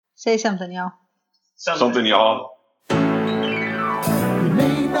Say something, y'all. Something, y'all. We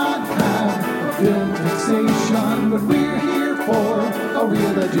may not have a film fixation, but we're here for a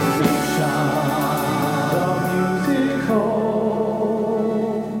real education. The musical.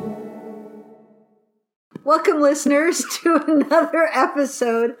 Welcome, listeners, to another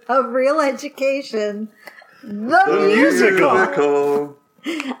episode of Real Education, the musical.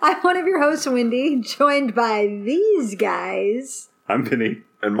 I'm one of your hosts, Wendy, joined by these guys. I'm Vinny.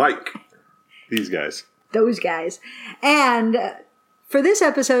 And Mike. These guys. Those guys. And for this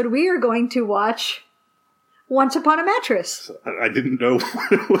episode, we are going to watch Once Upon a Mattress. I didn't know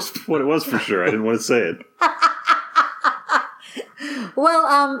what it was for sure. I didn't want to say it.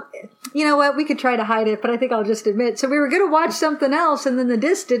 Well, you know what? We could try to hide it, but I think I'll just admit. So we were going to watch something else, and then the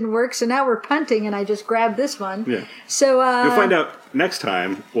disc didn't work, so now we're punting, and I just grabbed this one. Yeah. So you'll find out next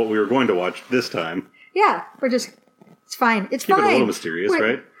time what we were going to watch this time. Yeah, it's fine. It's Keep fine. it a little mysterious,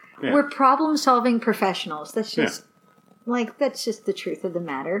 right? Yeah. We're problem-solving professionals. That's just, that's just the truth of the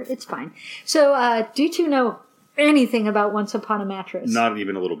matter. It's fine. So, do you two know anything about Once Upon a Mattress? Not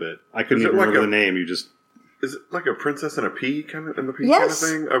even a little bit. I couldn't even remember the name. You just... Is it like a princess and a pea kind of Yes.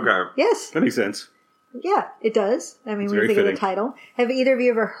 thing? Okay. Yes. That makes sense. Yeah, it does. I mean, It's when you very think of fitting. the title. Have either of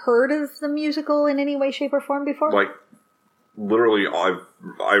you ever heard of the musical in any way, shape, or form before? Like, literally, I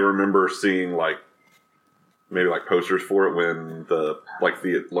remember seeing, maybe posters for it when the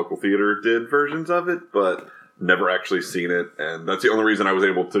local theater did versions of it, but never actually seen it. And that's the only reason I was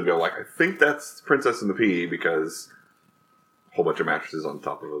able to go, I think that's Princess and the Pea, because a whole bunch of mattresses on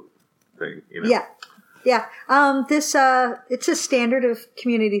top of a thing, you know? Yeah. Yeah. It's a standard of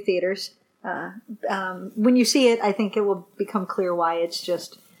community theaters. When you see it, I think it will become clear why.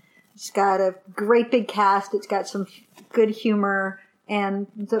 It's got a great big cast. It's got some good humor, and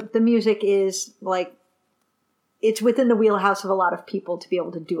the music is it's within the wheelhouse of a lot of people to be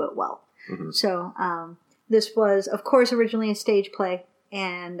able to do it well. Mm-hmm. So, this was, of course, originally a stage play,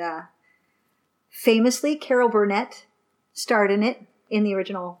 and, famously, Carol Burnett starred in it in the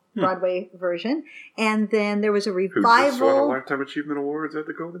original Broadway version. And then there was a revival. Who just won a Lifetime Achievement Awards at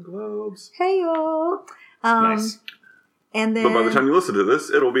the Golden Globes. Hey-o. Nice. And then, but by the time you listen to this,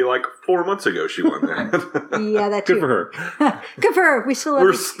 it'll be 4 months ago she won that. yeah, that too. Good for her. Good for her.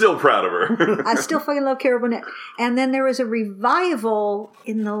 We're still proud of her. I still fucking love Carol Burnett. And then there was a revival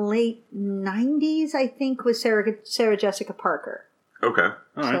in the late 90s, I think, with Sarah Jessica Parker. Okay.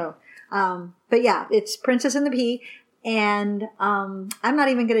 All right. So, but yeah, it's Princess and the Pea. And I'm not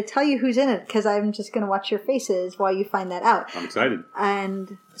even going to tell you who's in it, because I'm just going to watch your faces while you find that out. I'm excited.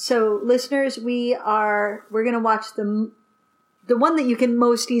 And so, listeners, we're going to watch the one that you can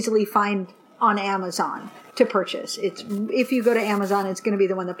most easily find on Amazon to purchase. If you go to Amazon, it's going to be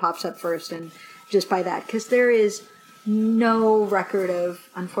the one that pops up first, and just buy that, because there is no record of,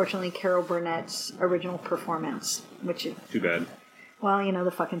 unfortunately, Carol Burnett's original performance, which is Too bad. well,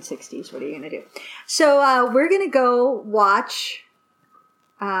 the fucking 60s. What are you going to do? So we're going to go watch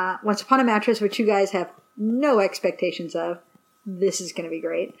Once Upon a Mattress, which you guys have no expectations of. This is going to be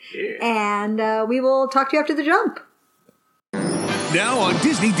great. Yeah. And we will talk to you after the jump. Now on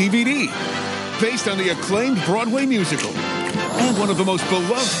Disney DVD. Based on the acclaimed Broadway musical and one of the most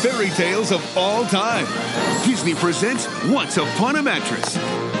beloved fairy tales of all time, Disney presents Once Upon a Mattress.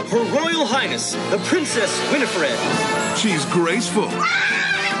 Her Royal Highness, the Princess Winifred. She's graceful,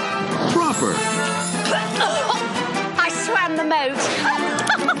 proper, I swam the moat.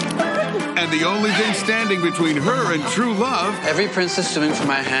 and the only thing standing between her and true love Every princess swimming from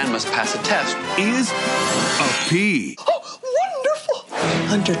my hand must pass a test. is a pea. Oh, wonderful.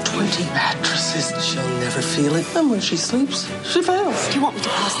 Under 20 mattresses, she'll never feel it. And when she sleeps, she fails. Do you want me to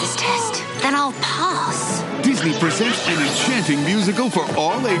pass this test? Then I'll pass. Disney presents an enchanting musical for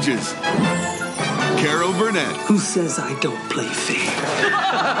all ages. Carol Burnett, Who says I don't play fair?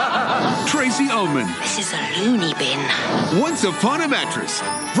 Tracy Ullman, This is a loony bin. Once Upon a Mattress.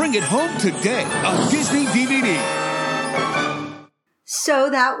 Bring it home today on Disney DVD. So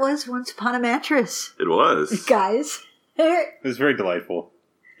that was Once Upon a Mattress, It was. guys. It was very delightful.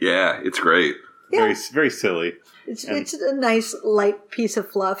 Yeah, it's great. Yeah. Very, very silly. It's a nice, light piece of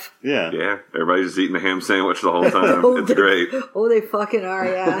fluff. Yeah. Yeah, everybody's just eating a ham sandwich the whole time. It's great. Oh, they fucking are,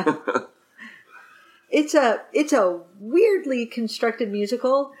 yeah. It's a weirdly constructed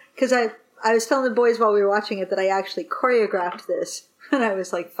musical, because I was telling the boys while we were watching it that I actually choreographed this when I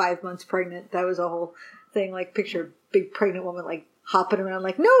was 5 months pregnant. That was a whole thing, picture a big pregnant woman hopping around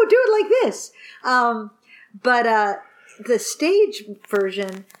no, do it like this. But the stage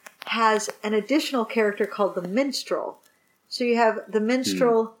version has an additional character called the minstrel. So you have the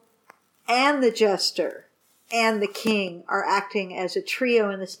minstrel and the jester and the king are acting as a trio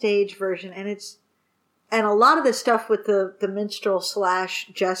in the stage version, and a lot of the stuff with the minstrel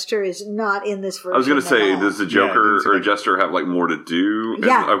 / jester is not in this version. I was going to say, at all. does the Joker or Jester have like more to do?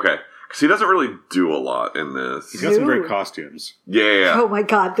 Yeah. Okay. Because he doesn't really do a lot in this. He's got some great costumes. Yeah. Oh my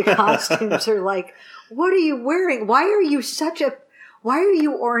god, the costumes are like, what are you wearing? Why are you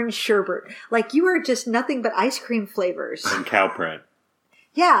orange sherbet? Like, you are just nothing but ice cream flavors. And cow print.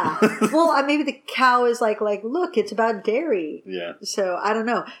 Yeah. Well, maybe the cow is like, look, it's about dairy. Yeah. So, I don't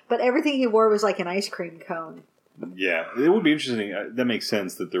know. But everything he wore was like an ice cream cone. Yeah. It would be interesting. That makes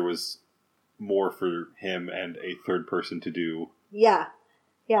sense that there was more for him and a third person to do. Yeah.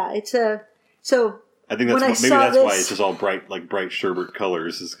 Yeah. So, I think that's why it's just all bright sherbet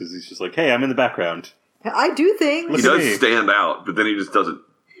colors, is because he's just like, hey, I'm in the background. I do things. He does stand out, but then he just doesn't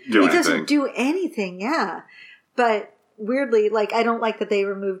do anything. He doesn't do anything, yeah. But weirdly, like, I don't like that they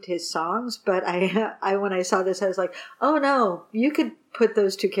removed his songs, but I when I saw this, I was like, oh no, you could put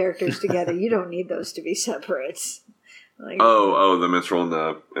those two characters together. You don't need those to be separate. Like, the minstrel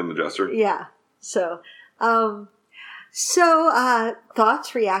and the jester. Yeah. So,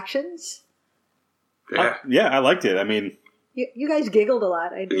 thoughts, reactions? Yeah. I liked it. I mean, you guys giggled a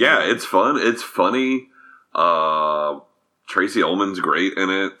lot. I did. Yeah, it's fun. It's funny. Tracy Ullman's great in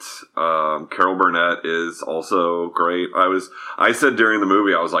it. Carol Burnett is also great. I said during the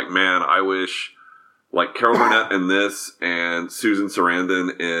movie, I was like, man, I wish like Carol Burnett in this and Susan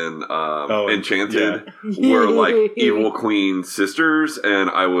Sarandon in Enchanted were like evil queen sisters, and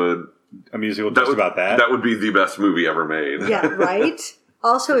I would a musical just about that. That would be the best movie ever made. Yeah, right?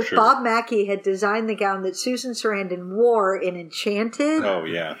 Also, if Bob Mackie had designed the gown that Susan Sarandon wore in Enchanted. Oh,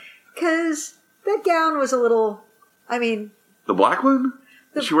 yeah. Because that gown was a little, The black one?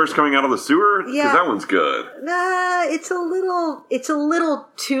 She wears coming out of the sewer? Yeah. Because that one's good. Nah, it's a little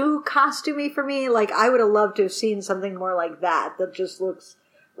too costumey for me. Like, I would have loved to have seen something more like that just looks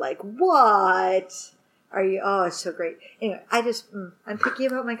like, what? Are you? Oh, it's so great. Anyway, I'm picky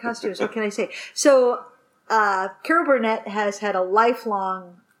about my costumes. What can I say? So, Carol Burnett has had a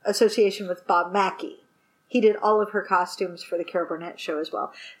lifelong association with Bob Mackie. He did all of her costumes for the Carol Burnett show as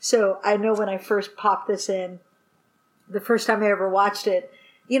well. So I know when I first popped this in, the first time I ever watched it,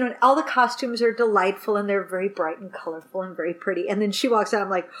 all the costumes are delightful and they're very bright and colorful and very pretty. And then she walks out, I'm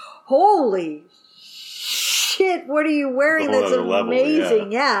like, holy shit, what are you wearing? That's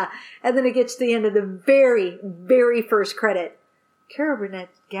amazing. Yeah. And then it gets to the end of the very, very first credit. Carol Burnett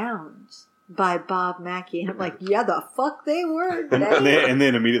gowns by Bob Mackie. And I'm like, yeah, the fuck they were. And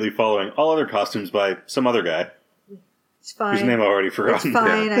then immediately following all other costumes by some other guy. It's fine. Whose name I already forgotten. It's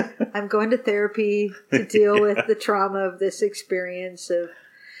fine. I'm going to therapy to deal with the trauma of this experience of,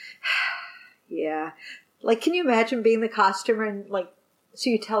 yeah. Like, can you imagine being the costumer and so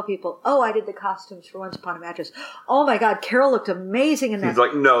you tell people, oh, I did the costumes for Once Upon a Mattress. Oh my God, Carol looked amazing in that. He's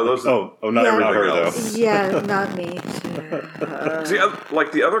like, no, those. Not her though. Yeah, not me. See,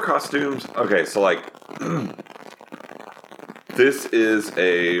 like the other costumes. Okay, so like, this is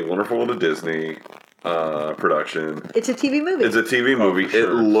a Wonderful World of Disney production. It's a TV movie. It's a TV movie. Sure.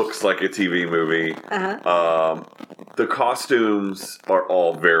 It looks like a TV movie. The costumes are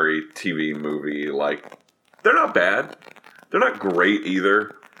all very TV movie. Like, they're not bad. They're not great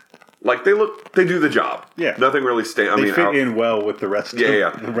either. Like, they do the job. Yeah. Nothing really They fit in well with the rest.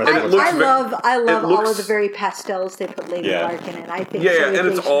 Yeah. The rest of the I love all of the very pastels they put Lady Larkin in. I think. Yeah, and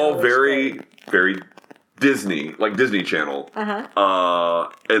it's all very, very Disney, like Disney Channel.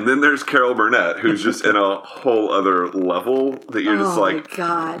 And then there's Carol Burnett, who's just in a whole other level that you're just like, my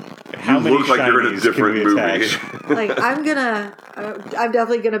God. How many look like you're in a different movie. Like, I'm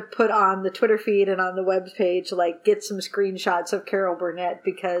definitely gonna put on the Twitter feed and on the web page, get some screenshots of Carol Burnett,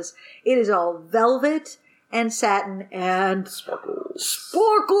 because it is all velvet and satin and sparkles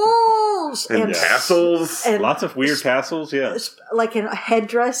and tassels and lots of weird tassels. Yeah, like in a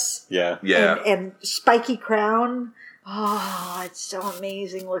headdress. Yeah. And spiky crown. Oh, it's so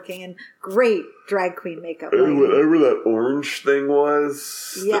amazing looking and great drag queen makeup. And whatever that orange thing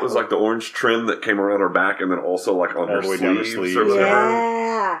was, Yeah. that was like the orange trim that came around her back and then also like on her the way down her sleeves sleeves. or whatever.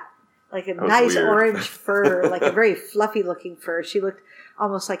 Yeah. Like a nice weird. orange fur, like a very fluffy looking fur. She looked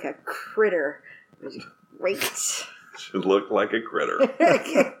almost like a critter. It was great. She looked like a critter.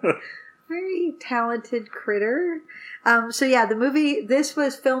 Very talented critter. So yeah, the movie, this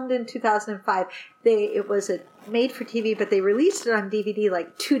was filmed in 2005. It was a made for TV, but they released it on DVD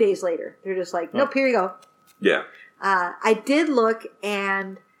 2 days later. They're just like, nope, here you go. Yeah. I did look,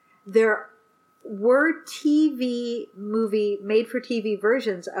 and there were made for TV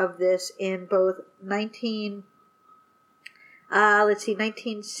versions of this in both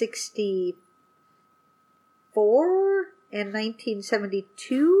 1965 4 and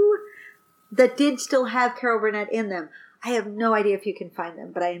 1972 that did still have Carol Burnett in them. I have no idea if you can find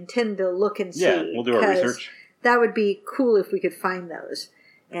them, but I intend to look and see. Yeah, we'll do our research. That would be cool if we could find those.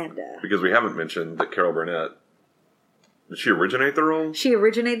 And because we haven't mentioned that Carol Burnett, did she originate the role? She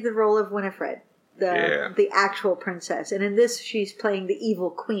originated the role of Winifred, the actual princess. And in this, she's playing the evil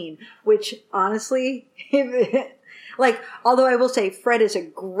queen, which honestly, although I will say Fred is a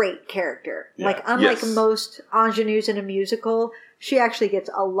great character. Yeah. Unlike most ingenues in a musical, she actually gets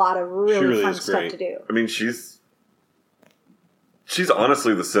a lot of really fun stuff to do. I mean, she's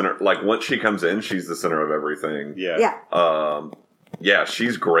honestly the center. Once she comes in, she's the center of everything. Yeah. Yeah,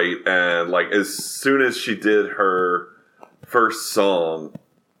 she's great. And as soon as she did her first song,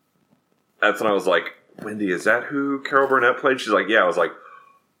 that's when I was like, Wendy, is that who Carol Burnett played? She's like, yeah. I was like,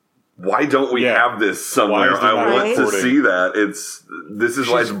 why don't we have this somewhere? I want to see that. This is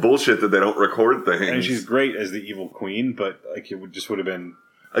why it's bullshit that they don't record things. And she's great as the evil queen, but it would have been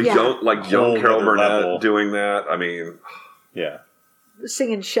young Carol Burnett level. Doing that. I mean, yeah,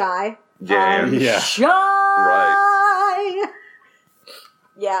 singing "Shy." Yeah, Shy. Right.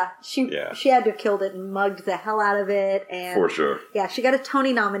 Yeah, she had to have killed it and mugged the hell out of it. And for sure. Yeah, she got a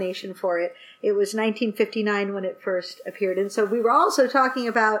Tony nomination for it. It was 1959 when it first appeared. And so we were also talking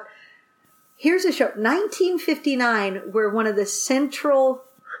about, here's a show, 1959, where one of the central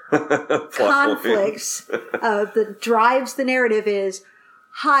conflicts that drives the narrative is,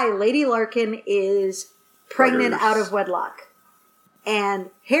 hi, Lady Larkin is pregnant out of wedlock. And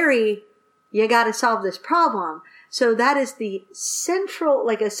Harry, you got to solve this problem. So that is the central,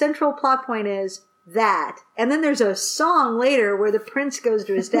 a central plot point is that. And then there's a song later where the prince goes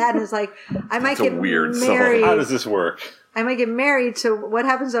to his dad and is like, I might get married. Song. How does this work? I might get married. So what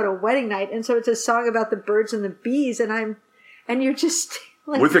happens on a wedding night? And so it's a song about the birds and the bees. And you're just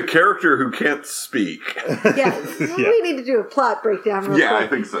with a character who can't speak. Yeah. We need to do a plot breakdown real quick. I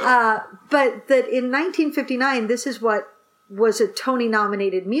think so. But that in 1959, this is what was a Tony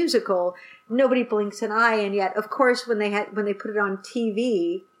nominated musical. Nobody blinks an eye, and yet, of course, when they put it on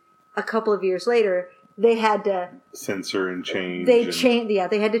TV a couple of years later, they had to censor and change. They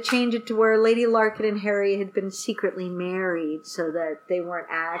had to change it to where Lady Larkin and Harry had been secretly married, so that they weren't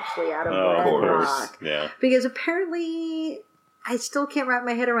actually out of wedlock. Yeah, because apparently, I still can't wrap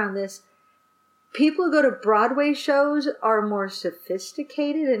my head around this. People who go to Broadway shows are more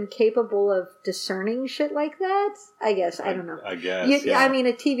sophisticated and capable of discerning shit like that. I guess I don't know. I guess. I mean,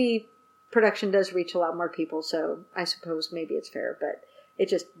 a TV production does reach a lot more people, so I suppose maybe it's fair, but it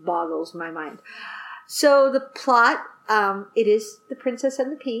just boggles my mind. So the plot, it is The Princess and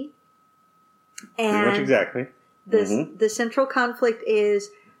the Pea. And pretty much exactly. The central conflict is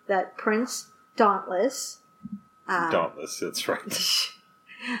that Prince Dauntless. Dauntless, that's right.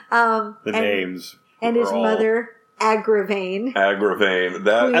 Names. And his mother, Agravain.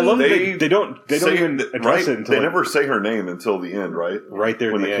 That I love they don't even address it until they never say her name until the end, right? Right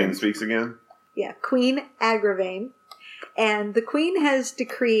there when the king speaks again. Yeah, Queen Agravain. And the queen has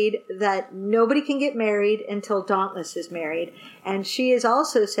decreed that nobody can get married until Dauntless is married. And she has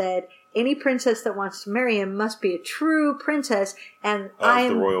also said any princess that wants to marry him must be a true princess, and of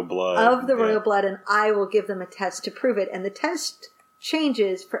the royal blood, and I will give them a test to prove it. And the test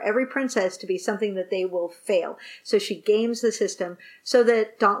changes for every princess to be something that they will fail. So she games the system so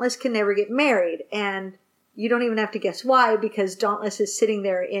that Dauntless can never get married. And you don't even have to guess why, because Dauntless is sitting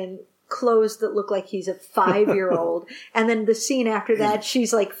there in clothes that look like he's a 5-year-old. And then the scene after that,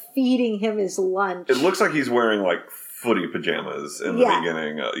 she's feeding him his lunch. It looks like he's wearing footy pajamas in the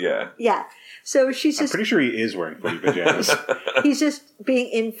beginning. Yeah. So she's I'm pretty sure he is wearing footy pajamas. He's just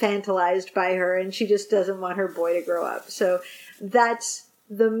being infantilized by her, and she just doesn't want her boy to grow up. So that's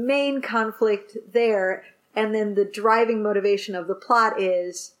the main conflict there. And then the driving motivation of the plot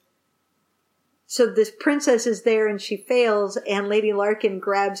is, so this princess is there and she fails, and Lady Larkin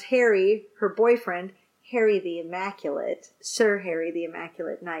grabs Harry, her boyfriend, Harry the Immaculate, Sir Harry the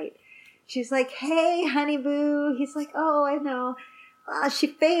Immaculate Knight. She's like, hey, honey boo. He's like, oh, I know. She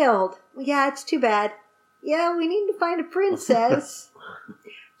failed. Yeah, it's too bad. Yeah, we need to find a princess.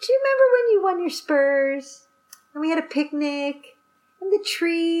 Do you remember when you won your spurs? And we had a picnic, and the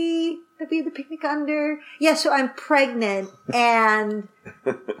tree that we had the picnic under. Yeah, so I'm pregnant, and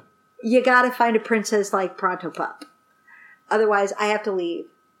you gotta find a princess like Pronto Pup. Otherwise, I have to leave,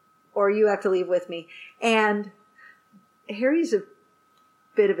 or you have to leave with me. And Harry's a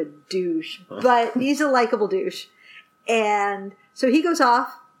bit of a douche, but he's a likable douche. And so he goes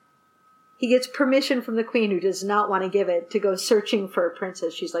off. He gets permission from the queen, who does not want to give it, to go searching for a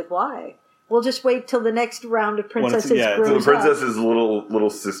princess. She's like, why? We'll just wait till the next round of princesses grows up. The princesses' little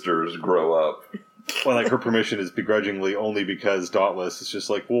sisters grow up. Well, like, her permission is begrudgingly only because Dauntless is just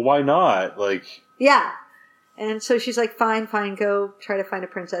like, well, why not? Like, Yeah. And so she's like, fine, go try to find a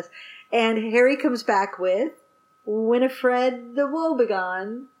princess. And Harry comes back with Winifred the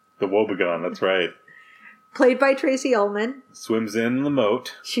Woebegone. The Woebegone, that's right. Played by Tracy Ullman. Swims in the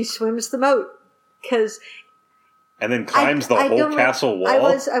moat. She swims the moat. And then climbs the whole castle wall.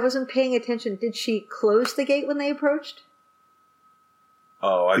 I wasn't paying attention. Did she close the gate when they approached?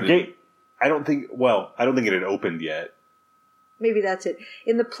 Oh, the gate, I don't think it had opened yet. Maybe that's it.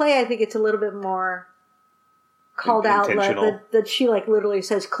 In the play, I think it's a little bit more called out that she like literally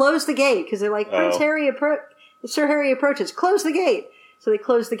says, close the gate, because they're like, Sir Harry approaches, close the gate. So they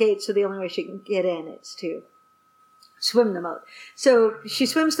close the gate, so the only way she can get in is to swim the moat. So she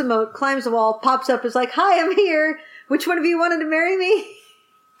swims the moat, climbs the wall, pops up, is like, hi, I'm here. Which one of you wanted to marry me?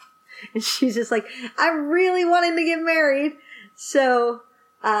 And she's just like, I'm really wanting to get married. So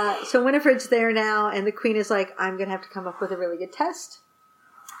Winifred's there now, and the queen is like, I'm going to have to come up with a really good test.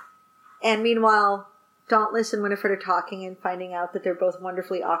 And meanwhile, Dauntless and Winifred are talking and finding out that they're both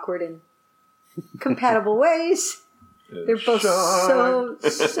wonderfully awkward in compatible ways. They're both so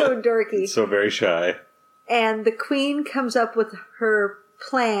dorky. So very shy. And the queen comes up with her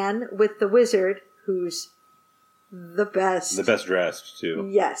plan with the wizard, who's the best. The best dressed, too.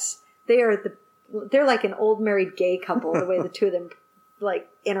 Yes. They're like an old married gay couple, the way the two of them like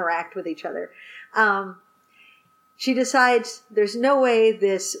interact with each other. She decides there's no way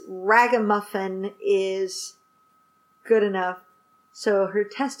this ragamuffin is good enough. So her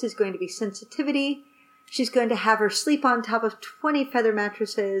test is going to be sensitivity. She's going to have her sleep on top of 20 feather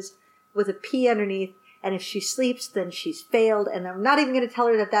mattresses with a pea underneath. And if she sleeps, then she's failed. And I'm not even going to tell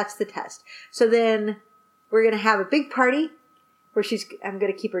her that that's the test. So then we're going to have a big party where I'm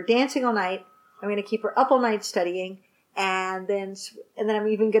going to keep her dancing all night. I'm going to keep her up all night studying. And then I'm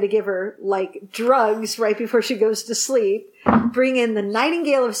even going to give her like drugs right before she goes to sleep. Bring in the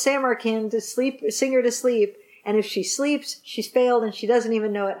Nightingale of Samarkand to sing her to sleep. And if she sleeps, she's failed and she doesn't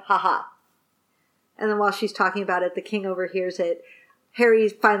even know it. Ha ha. And then while she's talking about it, the king overhears it. Harry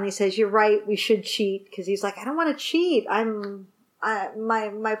finally says, "You're right. We should cheat." Because he's like, "I don't want to cheat. My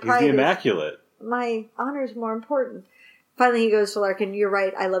pride. He's the immaculate. My honor is more important." Finally, he goes to Larkin, "You're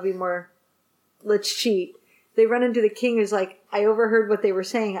right. I love you more. Let's cheat." They run into the king, who's like, "I overheard what they were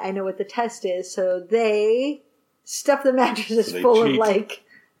saying. I know what the test is." So they stuff the mattresses full of like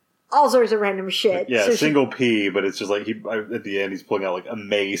all sorts of random shit. Yeah, so single pea, but it's just like at the end he's pulling out like a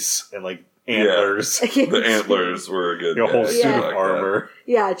mace and like antlers. Yeah, the antlers were good. A whole suit of armor.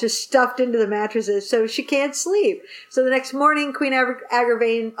 Yeah, just stuffed into the mattresses so she can't sleep. So the next morning, Queen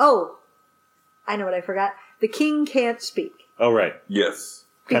Agravain... Oh, I know what I forgot. The king can't speak. Oh, right. Yes.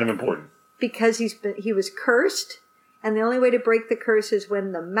 Kind of important. Because he was cursed, and the only way to break the curse is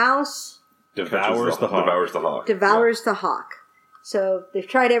when the mouse... Devours the hawk. Devours the hawk. So they've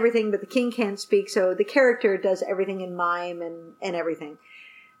tried everything, but the king can't speak, so the character does everything in mime and everything.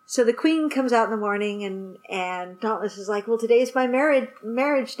 So the queen comes out in the morning, and Dauntless is like, "Well, today's my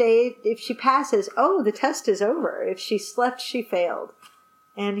marriage day. If she passes, the test is over. If she slept, she failed."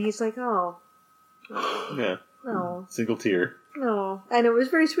 And he's like, "Oh. Yeah. No. Single tear. No." And it was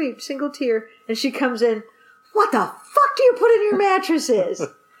very sweet. Single tear. And she comes in, "What the fuck do you put in your mattresses?"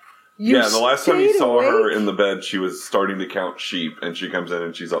 The last time you saw her in the bed, she was starting to count sheep, and she comes in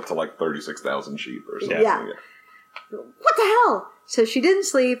and she's up to like 36,000 sheep or something. Yeah. What the hell? So she didn't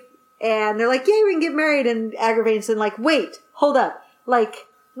sleep, and they're like, "Yay, we can get married." And Agravain's like, "Wait, hold up. Like,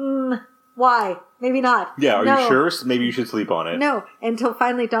 why? Maybe not." Yeah, are you sure? Maybe you should sleep on it. No, until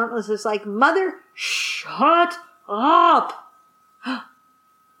finally Dauntless is like, "Mother, shut up."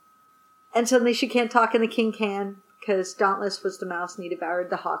 And suddenly she can't talk and the king can, because Dauntless was the mouse and he devoured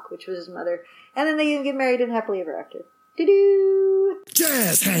the hawk, which was his mother. And then they get married and happily ever after. Doo-doo!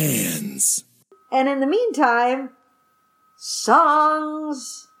 Jazz hands! And in the meantime,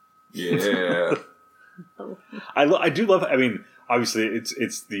 songs. Yeah. I do love, I mean, obviously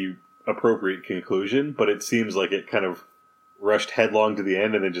it's the appropriate conclusion, but it seems like it kind of rushed headlong to the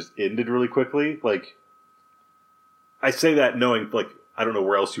end and then just ended really quickly. Like, I say that knowing, like, I don't know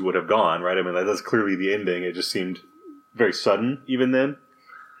where else you would have gone, right? I mean, that's clearly the ending. It just seemed very sudden, even then.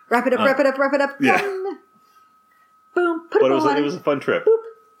 Wrap it up, wrap it up, wrap it up. Yeah. Done. Boom. Put But it it was a fun trip. Boop.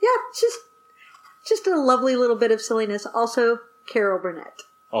 Yeah, just a lovely little bit of silliness. Also, Carol Burnett.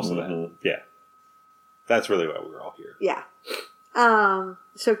 Also that. Yeah. That's really why we're all here. Yeah.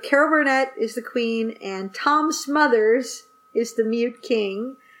 So Carol Burnett is the queen, and Tom Smothers is the mute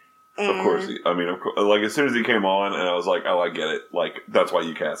king. And of course. Like, as soon as he came on, and I was like, oh, I get it. Like, that's why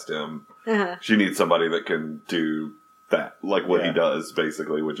you cast him. Uh-huh. She needs somebody that can do that, like what he Yeah. does,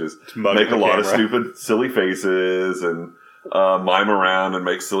 basically, which is mug make the a lot of camera. stupid, silly faces and mime around and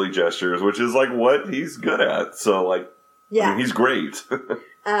make silly gestures, which is like what he's good at. So, like, I mean, he's great.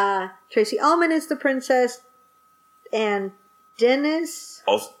 Tracy Ullman is the princess, and Dennis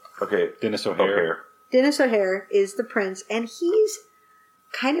Also, okay, Dennis O'Hare. O'Hare is the prince, and he's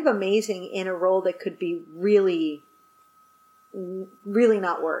kind of amazing in a role that could be really, really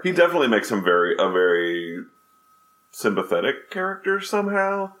not work. He definitely makes him a very sympathetic character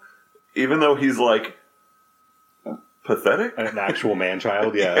somehow, even though he's like pathetic. An actual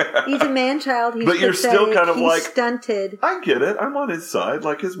man-child, yeah. He's a man-child. He's But you're still pathetic, kind of he's like- stunted. I get it. I'm on his side.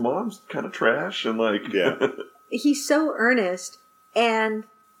 Like, his mom's kind of trash, and like, Yeah. He's so earnest, and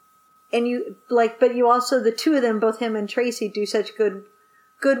you like, but you also, the two of them, both him and Tracy, do such good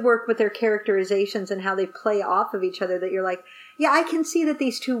work with their characterizations and how they play off of each other that you're like, yeah, I can see that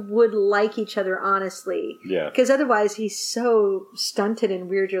these two would like each other honestly. Yeah. Because otherwise he's so stunted and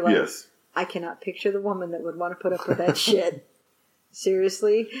weird, you're like, yes. I cannot picture the woman that would want to put up with that shit.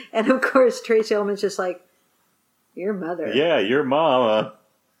 Seriously? And of course Tracy Ullman's just like, your mother. Yeah, your mama.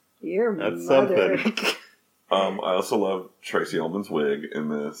 Your That's mother. something. I also love Tracy Ullman's wig in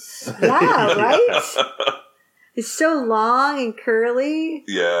this. Yeah, right? It's so long and curly.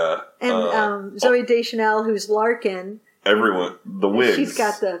 Yeah. And Zoe Deschanel, who's Larkin. Everyone, the wigs. She's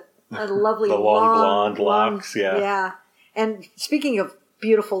got the lovely The long blonde locks, yeah. Yeah. And speaking of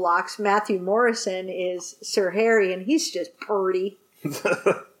beautiful locks, Matthew Morrison is Sir Harry, and he's just purty.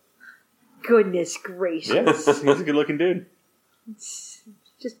 Goodness gracious. Yes, he's a good-looking dude.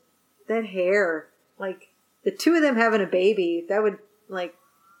 Just that hair. Like, the two of them having a baby, that would, like,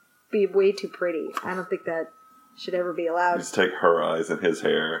 be way too pretty. I don't think that should ever be allowed. Just take her eyes and his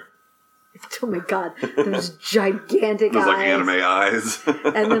hair. Oh my god, those gigantic Those eyes. like anime eyes.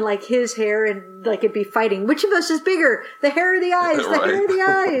 And then like his hair, and like it'd be fighting. Which of us is bigger? The hair or the eyes? The hair or the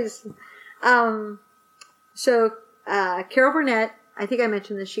eyes? So Carol Burnett, I think I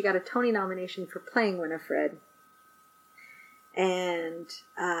mentioned this, she got a Tony nomination for playing Winifred. And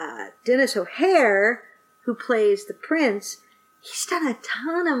Dennis O'Hare, who plays the prince, he's done a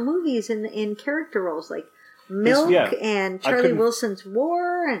ton of movies in character roles, like Milk and Charlie Wilson's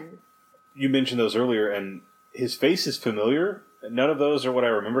War, and you mentioned those earlier, and his face is familiar. None of those are what I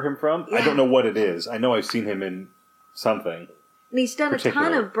remember him from. Yeah. I don't know what it is. I know I've seen him in something. And he's done a ton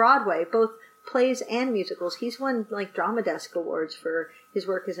particular. of Broadway, both plays and musicals. He's won like Drama Desk Awards for his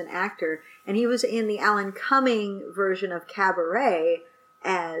work as an actor. And he was in the Alan Cumming version of Cabaret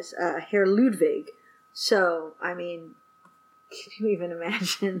as Herr Ludwig. So, I mean, can you even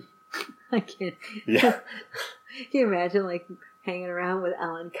imagine? I can't. Yeah. Can you imagine like hanging around with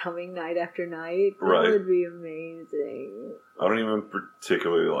Alan Cumming night after night? Right. That would be amazing. I don't even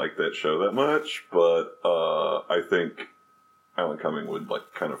particularly like that show that much, but I think Alan Cumming would like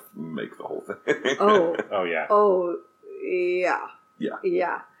kind of make the whole thing. Oh. Oh, yeah. Oh, yeah. Yeah.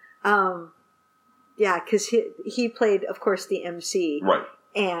 Yeah. Yeah, because he played, of course, the MC. Right.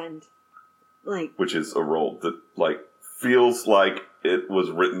 And, like... Which is a role that, like, feels like it was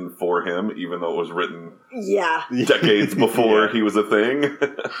written for him, even though it was written Yeah. decades before he was a thing.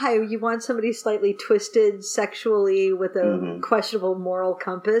 Hi, you want somebody slightly twisted sexually with a questionable moral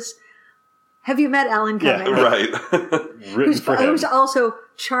compass? Have you met Alan Cumming? Yeah, right. Who's also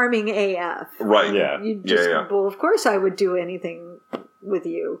charming AF. Right. Yeah. You just, Yeah. Well, of course I would do anything with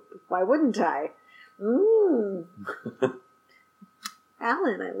you. Why wouldn't I?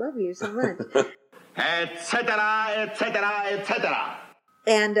 Alan, I love you so much. Etc., etc., etc.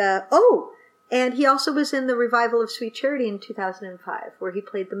 And, and he also was in the revival of Sweet Charity in 2005, where he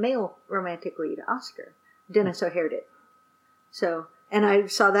played the male romantic lead, Oscar. Dennis O'Hare did. So, and I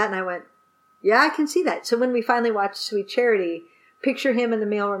saw that and I went, yeah, I can see that. So when we finally watch Sweet Charity, picture him in the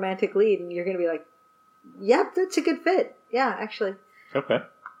male romantic lead and you're going to be like, yep, that's a good fit. Yeah, actually. Okay.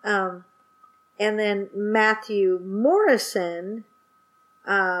 And then Matthew Morrison,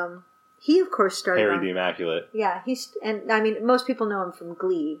 he of course started Harry on, the Immaculate. yeah, and I mean, most people know him from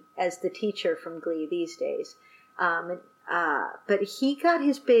Glee as the teacher from Glee these days. But he got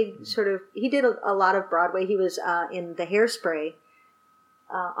his big he did a lot of Broadway. He was in the Hairspray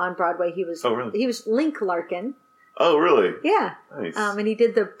on Broadway. He was, really? He was Link Larkin. Oh, really? Yeah. Nice. And he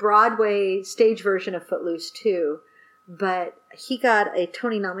did the Broadway stage version of Footloose too. But he got a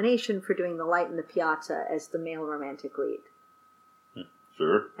Tony nomination for doing The Light in the Piazza as the male romantic lead.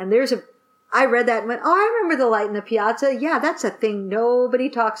 Sure. And I read that and went, oh, I remember The Light in the Piazza. Yeah, that's a thing nobody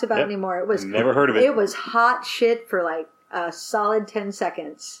talks about anymore. It was Never heard of it. It was hot shit for like a solid 10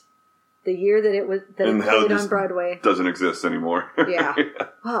 seconds. The year that it played on Broadway. Doesn't exist anymore. Yeah.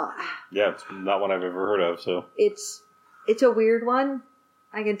 Well, Yeah, it's not one I've ever heard of, so. it's It's a weird one.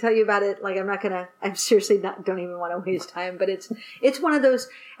 I can tell you about it. Like, I'm seriously don't even want to waste time, but it's one of those,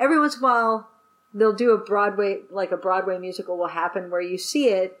 every once in a while, they'll do a Broadway musical will happen where you see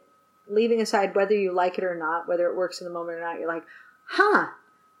it, leaving aside whether you like it or not, whether it works in the moment or not, you're like,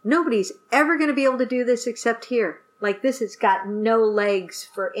 nobody's ever going to be able to do this except here. Like, this has got no legs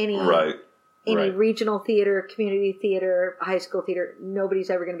for any regional theater, community theater, high school theater. Nobody's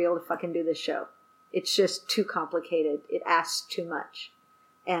ever going to be able to fucking do this show. It's just too complicated. It asks too much.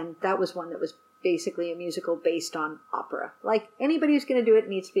 And that was one that was basically a musical based on opera. Like, anybody who's going to do it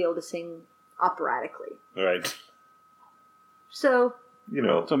needs to be able to sing operatically. Right. So...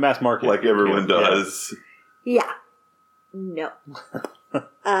 so mass market. Like everyone does. Yeah. No.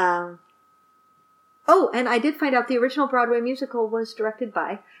 And I did find out the original Broadway musical was directed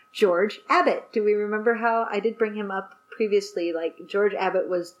by George Abbott. Do we remember how I did bring him up previously? Like, George Abbott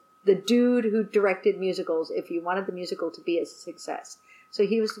was the dude who directed musicals if you wanted the musical to be a success. So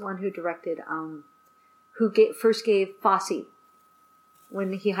he was the one who directed, first gave Fosse.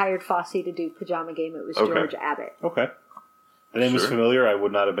 When he hired Fosse to do Pajama Game, it was George Abbott. Okay. The name was familiar. I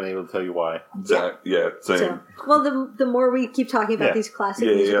would not have been able to tell you why. Same. So, well, the more we keep talking about these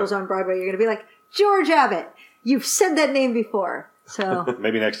classic musicals on Broadway, you're going to be like, George Abbott, you've said that name before. So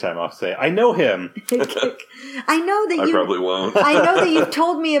maybe next time I'll say, I know him. I know that I probably won't. I know that you've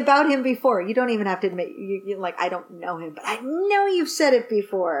told me about him before. You don't even have to admit, you're like, I don't know him, but I know you've said it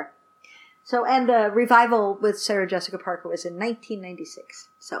before. So, and the revival with Sarah Jessica Parker was in 1996.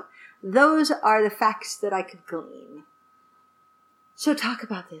 So, those are the facts that I could glean. So, talk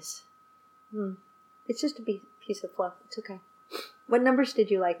about this. It's just a piece of fluff. It's okay. What numbers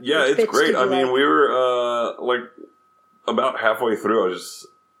did you like? Yeah, it's great. I mean, we were, about halfway through, I was just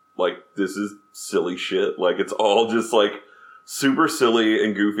like, this is silly shit. Like, it's all just, like, super silly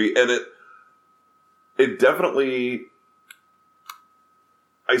and goofy. And it definitely...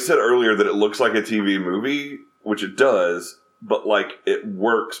 I said earlier that it looks like a TV movie, which it does, but, like, it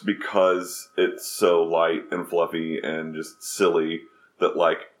works because it's so light and fluffy and just silly that,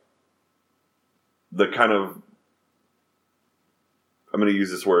 like, the kind of... I'm going to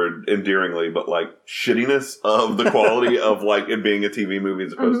use this word endearingly, but like shittiness of the quality of like it being a TV movie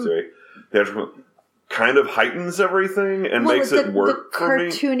as opposed to a theatrical kind of heightens everything and makes it work for me.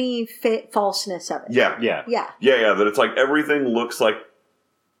 The cartoony falseness of it. Yeah. That it's like everything looks like,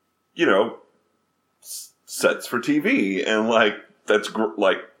 sets for TV and like that's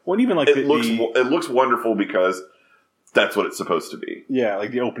like even like it looks wonderful because that's what it's supposed to be. Yeah,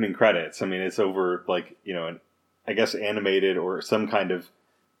 like the opening credits. I mean, it's over like I guess animated or some kind of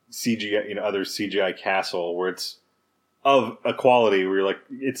CGI, other CGI castle where it's of a quality where you're like,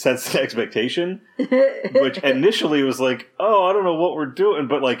 it sets the expectation, which initially was like, oh, I don't know what we're doing,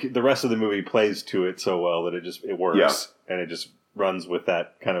 but like the rest of the movie plays to it so well that it works and it just runs with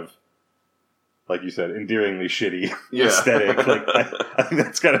that kind of, like you said, endearingly shitty aesthetic. Like I think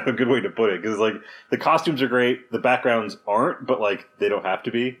that's kind of a good way to put it because like the costumes are great, the backgrounds aren't, but like they don't have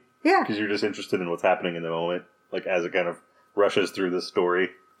to be. Yeah, because you're just interested in what's happening in the moment. Like, as it kind of rushes through the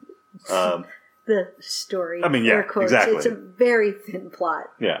story. The story. I mean, yeah, exactly. It's a very thin plot.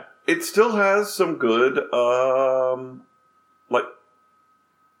 Yeah. It still has some good,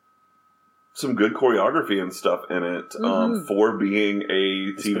 some good choreography and stuff in it for being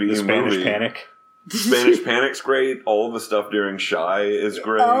a TV movie. Spanish Panic. Spanish Panic's great. All of the stuff during Shy is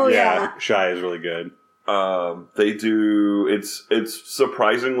great. Oh, yeah. Shy is really good. They do. It's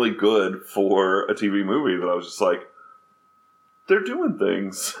surprisingly good for a TV movie that I was just like, they're doing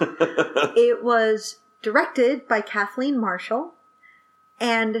things. It was directed by Kathleen Marshall,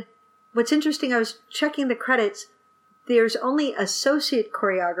 and what's interesting, I was checking the credits. There's only associate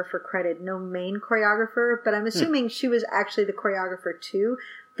choreographer credited, no main choreographer, but I'm assuming she was actually the choreographer too,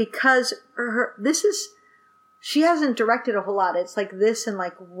 because she hasn't directed a whole lot. It's like this and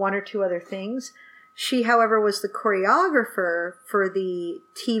like one or two other things. She, however, was the choreographer for the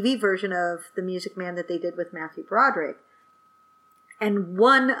TV version of The Music Man that they did with Matthew Broderick and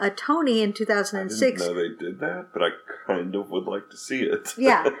won a Tony in 2006. I didn't know they did that, but I kind of would like to see it.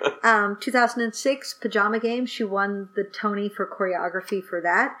 Yeah. 2006, Pajama Game, she won the Tony for choreography for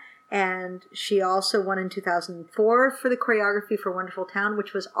that. And she also won in 2004 for the choreography for Wonderful Town,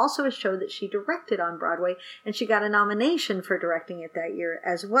 which was also a show that she directed on Broadway. And she got a nomination for directing it that year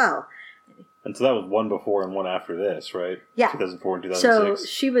as well. And so that was one before and one after this, right? Yeah. 2004 and 2006. So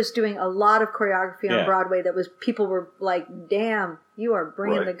she was doing a lot of choreography on Broadway that was, people were like, damn, you are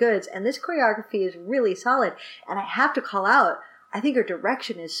bringing the goods. And this choreography is really solid. And I have to call out, I think her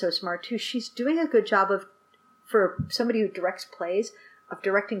direction is so smart too. She's doing a good job for somebody who directs plays, of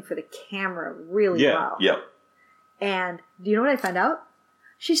directing for the camera really well. Yep. And do you know what I found out?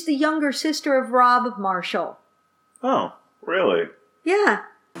 She's the younger sister of Rob Marshall. Oh. Really? Yeah.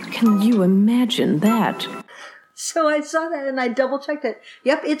 Can you imagine that? So I saw that and I double checked it.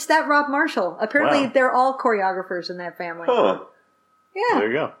 Yep, it's that Rob Marshall. Apparently they're all choreographers in that family. Huh. Yeah. There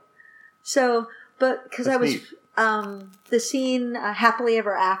you go. So, but because I was, neat. the scene Happily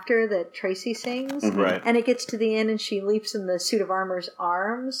Ever After that Tracy sings, Right. and it gets to the end and she leaps in the suit of armor's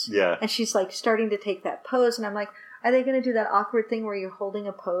arms. Yeah. And she's like starting to take that pose, and I'm like, are they going to do that awkward thing where you're holding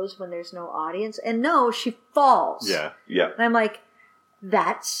a pose when there's no audience? And no, she falls. Yeah. Yeah. And I'm like,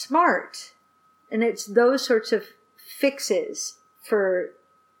 that's smart. And it's those sorts of fixes for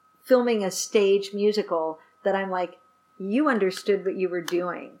filming a stage musical that I'm like, you understood what you were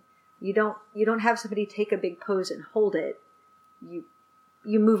doing. You don't have somebody take a big pose and hold it.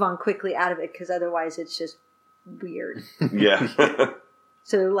 You move on quickly out of it because otherwise it's just weird. Yeah.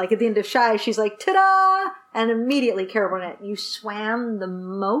 So like at the end of Shy, she's like, ta-da! And immediately Carol Burnett, you swam the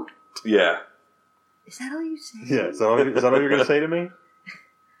moat? Yeah. Is that all you say? Yeah. Is that all you're going to say to me?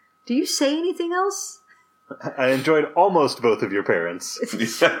 Do you say anything else? I enjoyed almost both of your parents.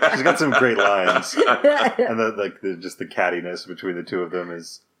 She's got some great lines. And just the cattiness between the two of them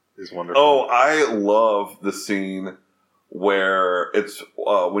is wonderful. Oh, I love the scene where it's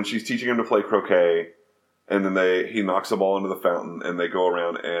when she's teaching him to play croquet, and then he knocks a ball into the fountain, and they go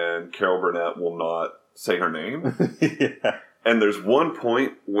around, and Carol Burnett will not say her name. Yeah. And there's one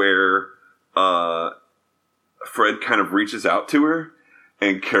point where Fred kind of reaches out to her,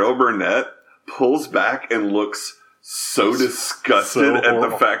 and Carol Burnett pulls back and looks so disgusted at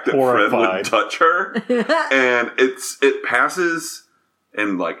the fact that horrified. Fred would touch her. And it passes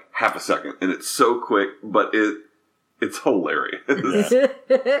in like half a second, and it's so quick, but it's hilarious.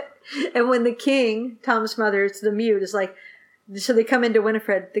 And when the king, Tom Smothers, the mute, is like, so they come into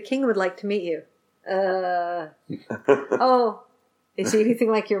Winifred, the king would like to meet you. Oh, is he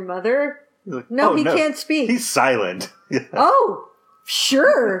anything like your mother? Like, no, he can't speak. He's silent. Yeah. Oh,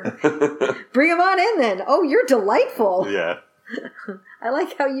 sure. Bring him on in then. Oh, you're delightful. Yeah. I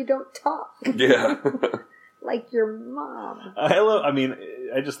like how you don't talk. Yeah. Like your mom.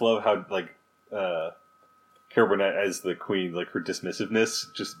 I just love how Carol Burnett as the queen, like her dismissiveness,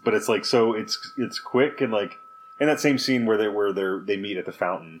 but it's like so it's quick, and like in that same scene where they meet at the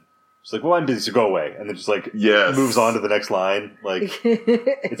fountain, it's like, well, I'm busy, so go away, and then just like moves on to the next line, like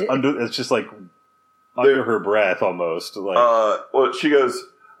it's just like under her breath almost. Like, well, she goes,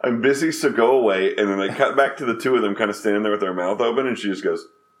 "I'm busy, so go away," and then they cut back to the two of them kind of standing there with their mouth open, and she just goes,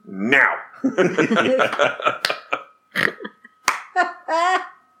 "Now."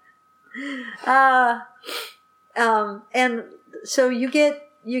 And so you get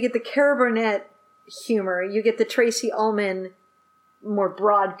the Cara Burnett humor, you get the Tracy Ullman more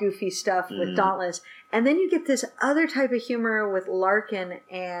broad, goofy stuff with Dauntless, and then you get this other type of humor with Larkin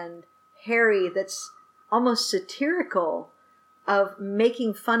and Harry that's almost satirical, of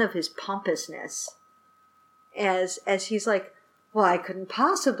making fun of his pompousness, as he's like, well, I couldn't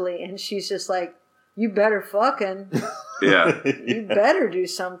possibly, and she's just like, you better fucking, you better do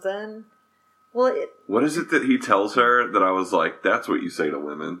something. Well, what is it that he tells her that I was like, that's what you say to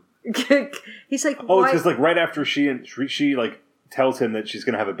women? He's like, oh, it's because like right after she like tells him that she's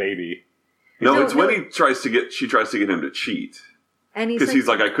going to have a baby. No, it's when she tries to get him to cheat. And he's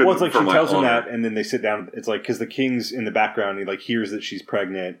like, I couldn't. Well, it's like she tells him that, and then they sit down. It's like because the king's in the background, he like hears that she's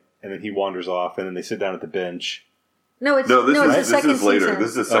pregnant, and then he wanders off, and then they sit down at the bench. This is later. Season. This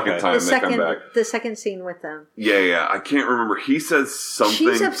is the second time they come back. The second scene with them. Yeah. I can't remember. He says something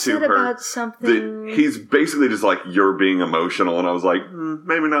She's upset to her about something. that he's basically just like, you're being emotional, and I was like,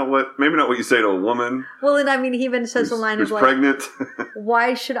 maybe not what you say to a woman. Well, and I mean, he even says the line of like, pregnant.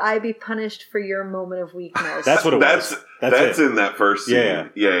 Why should I be punished for your moment of weakness? That's what it was. That's in that first scene.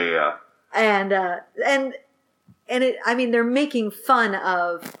 Yeah. And it. I mean, they're making fun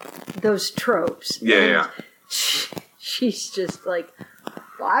of those tropes. Yeah. She's just like,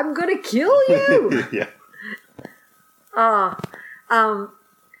 well, I'm gonna kill you. Yeah.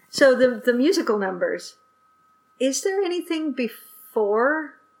 So the musical numbers. Is there anything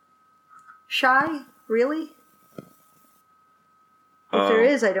before Shy? Really? If there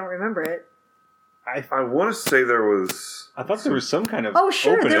is, I don't remember it. I want to say there was. I thought there was some kind of. Oh,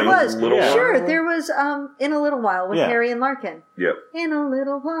 sure, opening. there was. Sure, there was. In a little while with Harry and Larkin. Yep. In a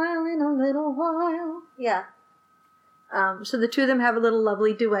little while. Yeah. So the two of them have a little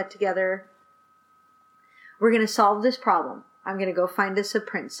lovely duet together. We're going to solve this problem. I'm going to go find us a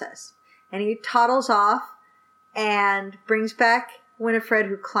princess. And he toddles off and brings back Winifred,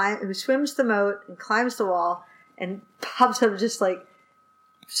 who swims the moat and climbs the wall and pops up just like,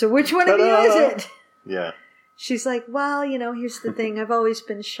 so which one of you is it? Yeah. she's like, well, here's the thing. I've always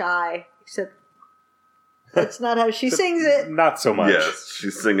been shy, except that's not how she sings it. Not so much. Yes,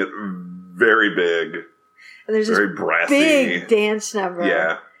 she's singing very big. And there's very this brassy big dance number.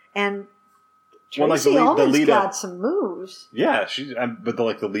 Yeah. And Well, like Tracy the Ullman's lead got up- some moves. Yeah, but the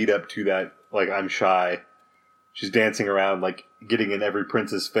lead up to that, like, I'm shy. She's dancing around, like, getting in every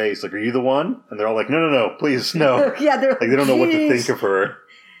prince's face. Like, are you the one? And they're all like, no, please, no. Yeah, they're like, they don't know what to "Please." think of her.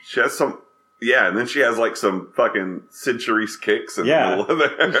 She has some, and then she has like some fucking Sid Charisse kicks in the middle of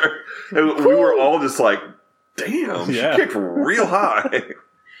there. And we were all just like, damn, she kicked real high.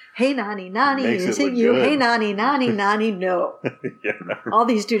 Hey, Nani, Makes is it it look you? good. Hey, Nani, no. Yeah. All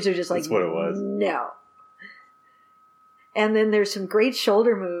these dudes are just like, That's what it was. No. And then there's some great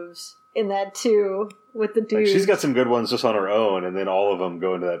shoulder moves in that too with the Like, dudes. she's got some good ones just on her own, and then all of them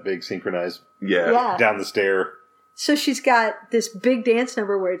go into that big synchronized Yeah. down the stair. So she's got this big dance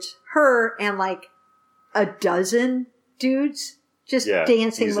number where it's her and like a dozen dudes just Yeah,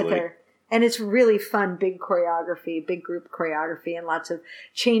 dancing with easily. her. And it's really fun, big choreography, big group choreography, and lots of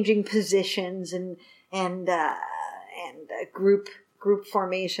changing positions and group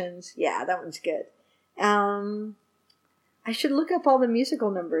formations. Yeah, that one's good. I should look up all the musical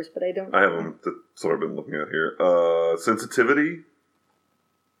numbers, but I don't. I have them. That's what I've been looking at here. Sensitivity.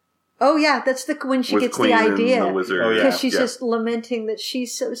 Oh yeah, that's when she with gets Queen the and idea. the Wizard. Because she's just lamenting that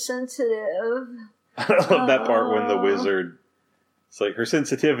she's so sensitive. I love that part when the wizard, it's like her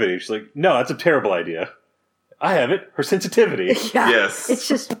sensitivity. She's like, no, that's a terrible idea. I have it. Her sensitivity. Yeah. Yes. It's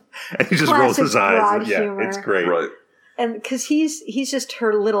just And he just rolls his classic eyes. broad Yeah, humor. it's great. Right. And because he's just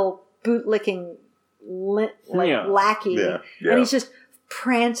her little boot licking lackey, Yeah. and he's just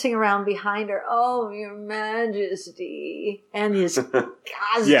prancing around behind her. Oh, Your Majesty, and his costume.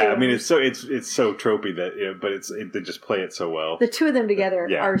 Yeah, I mean it's so tropey that, but they just play it so well. The two of them together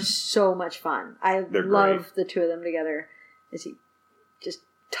Yeah. are so much fun. I They're love the two of them together as he just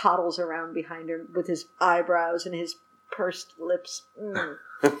toddles around behind her with his eyebrows and his pursed lips. Mm.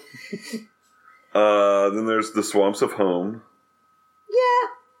 Then there's the Swamps of Home. Yeah.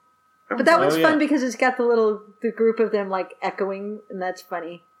 But that one's yeah. fun because it's got the group of them like echoing, and that's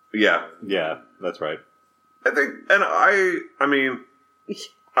funny. Yeah. Yeah, that's right. I think, and I mean,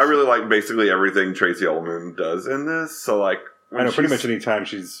 I really like basically everything Tracy Ullman does in this. So like, I know pretty much any time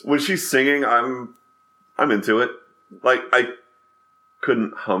when she's singing, I'm into it. Like I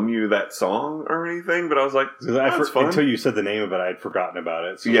couldn't hum you that song or anything, but I was like, that's fun. Until you said the name of it, I had forgotten about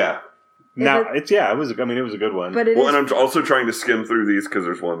it. So Yeah. Now it was a good one. But and I'm also trying to skim through these because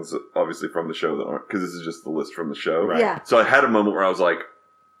there's ones obviously from the show that aren't, because this is just the list from the show. Right. Yeah. So I had a moment where I was like,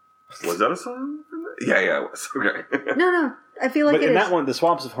 was that a song? Yeah, it was. Okay. No, I feel like but it in is. that one, the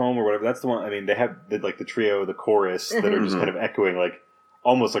Swamps of Home or whatever, that's the one. I mean, they have like the trio, the chorus that are just kind of echoing like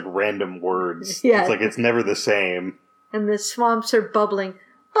almost like random words. Yeah. It's like it's never the same. And the swamps are bubbling.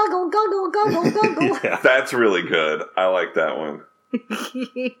 Buggle, guggle, guggle, guggle. Yeah. That's really good. I like that one.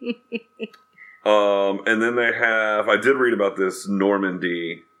 And then they have, I did read about this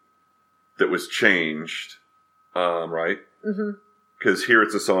Normandy that was changed, right? Mm-hmm. Because here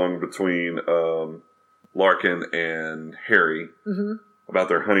it's a song between Larkin and Harry about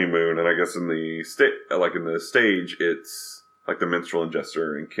their honeymoon, and I guess in the stage, it's like the minstrel and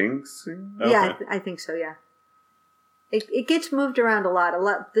jester and kings. Yeah, I think so. Yeah, it gets moved around a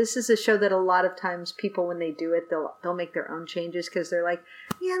lot. This is a show that a lot of times people, when they do it, they'll make their own changes because they're like,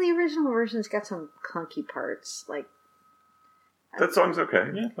 yeah, the original version's got some clunky parts. Like that song's okay.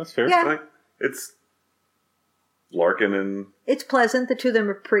 Yeah, that's fair. Yeah. Like, it's Larkin and it's pleasant. The two of them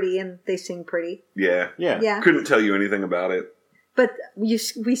are pretty and they sing pretty. yeah. Couldn't tell you anything about it. But we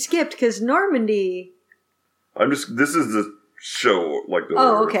skipped because Normandy. This is the show, like the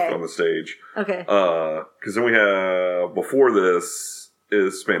okay. on the stage. Okay. Because then we have, before this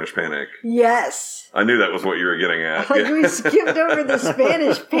is Spanish Panic. Yes. I knew that was what you were getting at. Like we skipped over the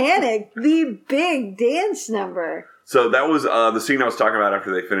Spanish Panic, the big dance number. So that was the scene I was talking about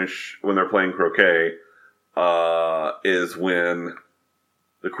after they finish, when they're playing croquet, is when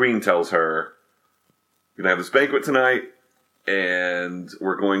the queen tells her, we're going to have this banquet tonight, and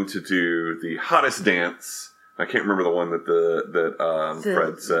we're going to do the hottest dance. I can't remember the one that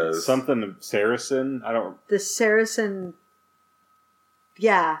Fred says. Something Saracen. I don't. The Saracen.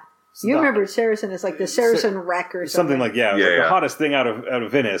 Yeah, you remember Saracen is like the Saracen wreck or something. Something like the hottest thing out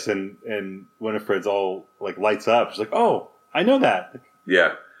of Venice, and Winifred's all like lights up. She's like, "Oh, I know that."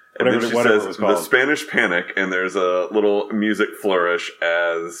 Yeah. And Whatever then she it was says called. the Spanish Panic, and there's a little music flourish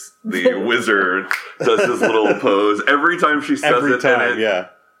as the wizard does his little pose. Every time she says Every it, time, and yeah.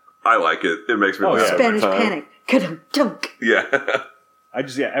 I like it. It makes me laugh every Spanish time. Panic. Ka-dunk, dunk. Yeah.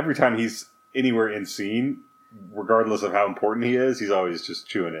 Every time he's anywhere in scene, regardless of how important he is, he's always just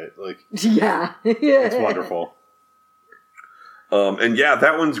chewing it. Like, yeah. it's wonderful. And yeah,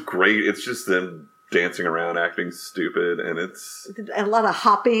 that one's great. It's just them dancing around, acting stupid, and it's a lot of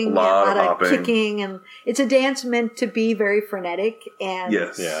hopping, a lot of kicking, and it's a dance meant to be very frenetic. And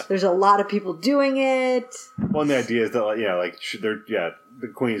there's a lot of people doing it. Well, and the idea is that the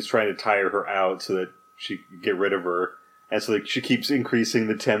queen's trying to tire her out so that she can get rid of her, and so she keeps increasing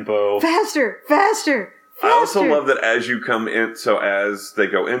the tempo. Faster, faster. I also love that as you come in, so as they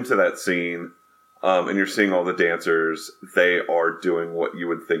go into that scene, and you're seeing all the dancers, they are doing what you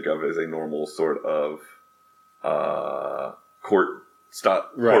would think of as a normal sort of courtroom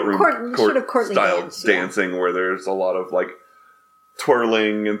courtly style dance, dancing, where there's a lot of like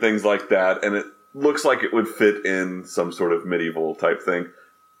twirling and things like that, and it looks like it would fit in some sort of medieval type thing.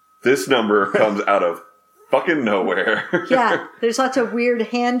 This number comes out of fucking nowhere. Yeah, there's lots of weird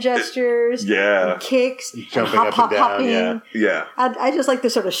hand gestures, and kicks, jumping and hopping. Yeah. I just like the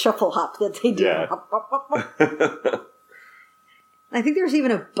sort of shuffle hop that they do. Yeah. Hop, hop, hop, hop. I think there's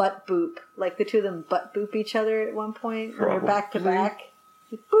even a butt boop, like the two of them butt boop each other at one point when they're back to back.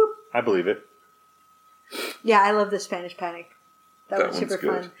 Boop. I believe it. Yeah, I love the Spanish Panic. That was super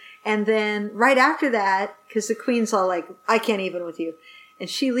fun. And then right after that, because the queen's all like, "I can't even with you," and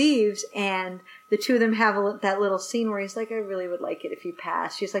she leaves, and the two of them have that little scene where he's like, "I really would like it if you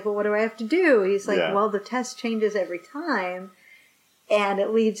pass." She's like, "Well, what do I have to do?" He's like, "Well, the test changes every time." And it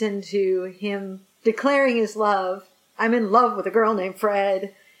leads into him declaring his love. I'm in love with a girl named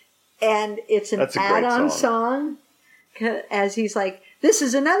Fred. And it's an add-on song. As he's like, this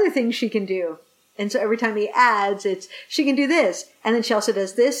is another thing she can do. And so every time he adds, it's, she can do this. And then she also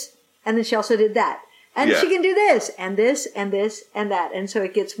does this. And then she also did that. And she can do this, and this, and this, and that. And so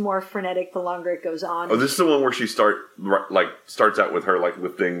it gets more frenetic the longer it goes on. Oh, this is the one where she starts out with her like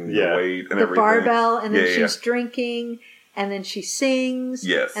lifting the weight and the everything. Barbell, and then she's drinking, and then she sings,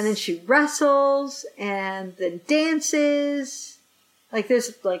 and then she wrestles, and then dances. Like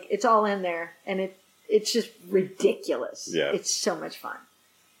there's like it's all in there, and it's just ridiculous. Yeah, it's so much fun.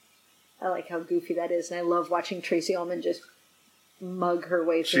 I like how goofy that is, and I love watching Tracy Ullman just mug her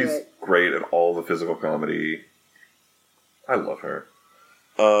way through it. She's great at all the physical comedy. I love her.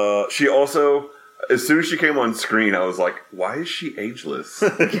 She also, as soon as she came on screen, I was like, why is she ageless?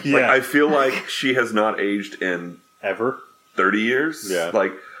 Like, I feel like she has not aged in ever 30 years. Yeah.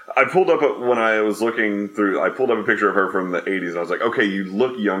 Like, I pulled up when I was looking through, I pulled up a picture of her from the 80s, and I was like, okay, you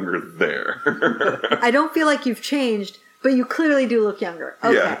look younger there. I don't feel like you've changed, but you clearly do look younger.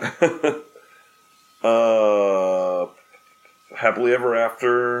 Okay. Yeah. Happily Ever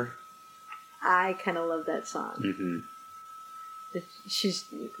After. I kind of love that song. Mm-hmm. She's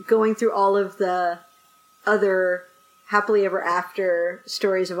going through all of the other Happily Ever After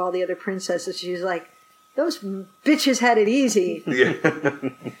stories of all the other princesses. She's like, those bitches had it easy. Yeah.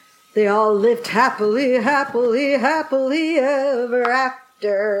 They all lived happily, happily, happily ever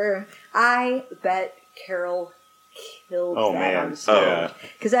after. I bet Carol killed that on stage.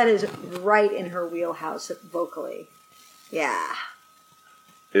 Because that is right in her wheelhouse vocally. Yeah.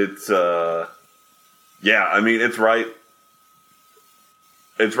 It's, I mean, it's right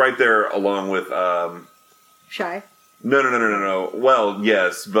there along with, Shy? No. Well,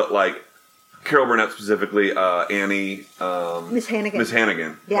 yes, but like, Carol Burnett specifically, Annie, Miss Hannigan. Miss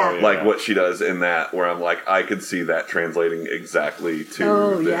Hannigan. Yeah. Like what she does in that, where I'm like, I could see that translating exactly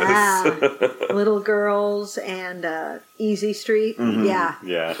to this. Yeah. Little Girls and Easy Street. Mm-hmm.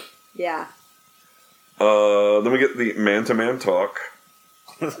 Yeah. Yeah. Then we get the man-to-man talk.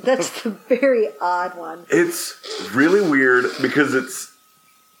 That's the very odd one. It's really weird because it's...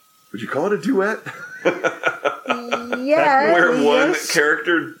 Would you call it a duet? Yeah. Where one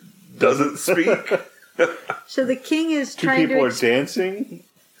character doesn't speak. So the king is Two trying to... people are dancing?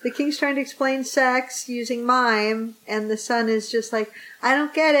 The king's trying to explain sex using mime, and the son is just like, I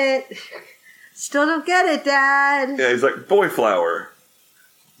don't get it. Still don't get it, Dad. Yeah, he's like, boy flower.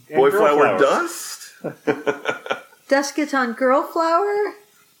 Boy flower dust? Dust gets on girl flower?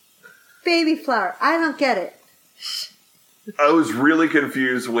 Baby flower. I don't get it. I was really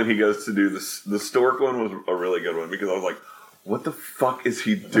confused when he goes to do this. The stork one was a really good one because I was like, what the fuck is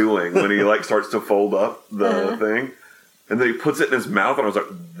he doing when he like starts to fold up the thing? And then he puts it in his mouth and I was like,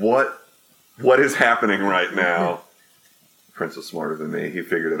 what is happening right now? Prince was smarter than me. He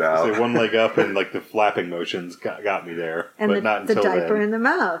figured it out. So one leg up and like the flapping motions got me there. And but not the until diaper then. in the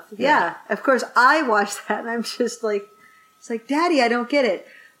mouth. Yeah. Of course, I watched that and I'm just like, it's like, Daddy, I don't get it.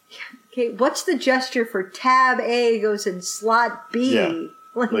 Okay, what's the gesture for tab A goes in slot B? Yeah.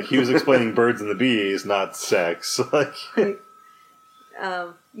 Like he was explaining birds and the bees, not sex.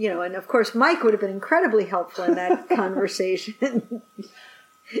 And of course Mike would have been incredibly helpful in that conversation.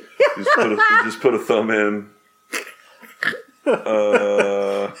 Just put a thumb in.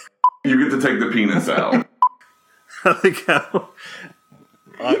 You get to take the penis out. I think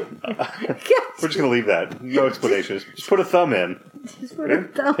we're just going to leave that. No explanations. Just put a thumb in. Just put a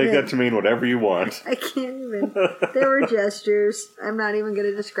thumb Take in. that to mean whatever you want. I can't even. There were gestures. I'm not even going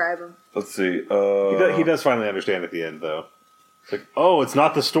to describe them. Let's see. He does finally understand at the end, though. It's like, oh, it's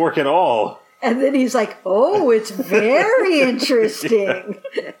not the stork at all. And then he's like, oh, it's very interesting.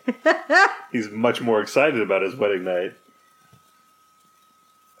 He's much more excited about his wedding night.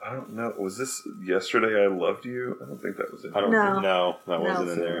 I don't know. Was this Yesterday I Loved You? I don't think that was it. No, that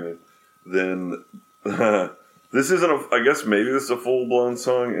wasn't in there. Then this isn't I guess maybe this is a full-blown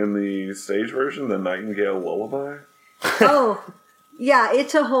song in the stage version, the Nightingale Lullaby. Oh, yeah,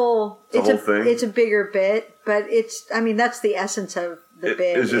 it's a whole thing. It's a bigger bit, but that's the essence of the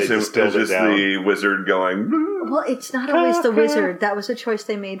bit. It's just the wizard going. Well, it's not always the wizard. That was a choice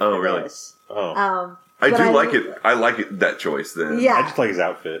they made for really? this. Oh. I like it. I like it, that choice then. Yeah. I just like his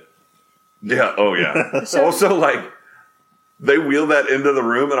outfit. Yeah. Oh, yeah. Also, like, they wheel that into the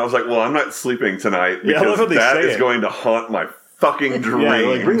room, and I was like, well, I'm not sleeping tonight because that is going to haunt my fucking dreams. Yeah,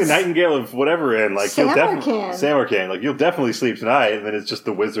 like, bring the Nightingale of whatever in. Like, Samarkand. Like, you'll definitely sleep tonight, and then it's just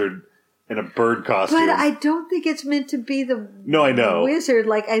the wizard in a bird costume. But I don't think it's meant to be the wizard.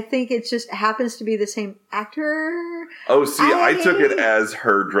 Like, I think it just happens to be the same actor. Oh, see, I took it as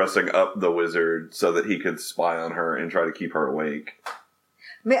her dressing up the wizard so that he could spy on her and try to keep her awake.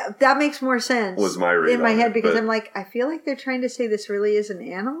 That makes more sense. Was my read in my head, because I'm like, I feel like they're trying to say this really is an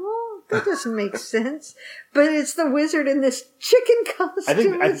animal. That doesn't make sense. But it's the wizard in this chicken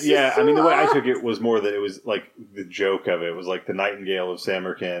costume. I think, the way I took it was more that it was like the joke of it was like the Nightingale of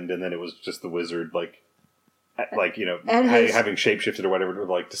Samarkand, and then it was just the wizard, having shapeshifted or whatever,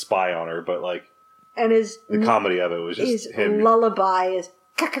 like to spy on her. But like, and the comedy of it was just his him. Lullaby is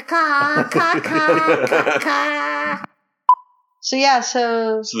ka ka ka ka ka ka. So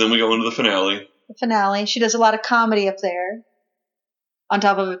then we go into the finale. She does a lot of comedy up there, on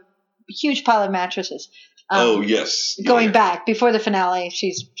top of a huge pile of mattresses. Yes. Going back before the finale,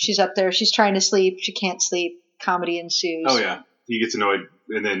 she's up there. She's trying to sleep. She can't sleep. Comedy ensues. Oh yeah, he gets annoyed,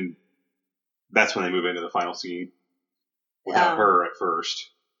 and then that's when they move into the final scene without her at first.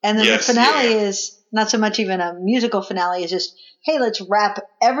 And then the finale is not so much even a musical finale. It's just, hey, let's wrap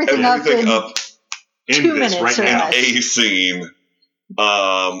everything up in 2 minutes or less. A scene.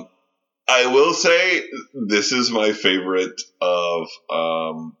 I will say this is my favorite of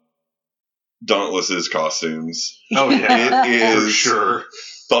Dauntless's costumes. Oh yeah, it is for sure.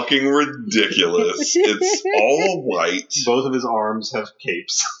 Fucking ridiculous. It's all white. Both of his arms have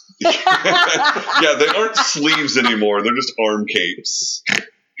capes. Yeah, they aren't sleeves anymore. They're just arm capes.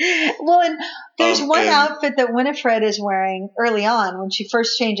 Well, and there's one outfit that Winifred is wearing early on when she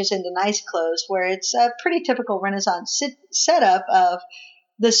first changes into nice clothes, where it's a pretty typical Renaissance setup of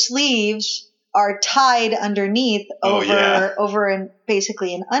the sleeves are tied underneath over in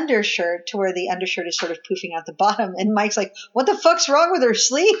basically an undershirt, to where the undershirt is sort of poofing out the bottom. And Mike's like, what the fuck's wrong with her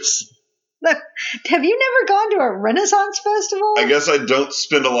sleeves? Have you never gone to a Renaissance festival? I guess I don't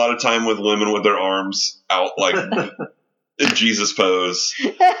spend a lot of time with women with their arms out like in Jesus pose.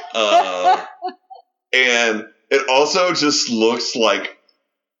 And it also just looks like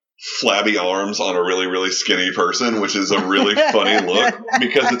flabby arms on a really, really skinny person, which is a really funny look,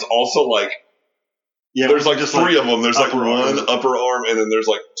 because it's also like, there's like just 3 of them. There's like one upper arm, and then there's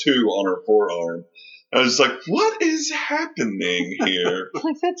like 2 on her forearm. I was just like, what is happening here?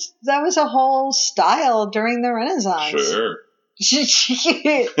 Like that was a whole style during the Renaissance. Sure.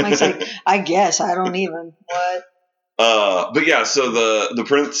 Mike's like, I guess I don't even. What? But yeah, so the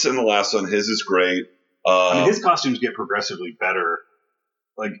prince in the last one, his is great. His costumes get progressively better,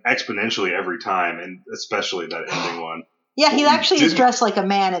 like exponentially every time, and especially that ending one. Yeah, he actually is dressed like a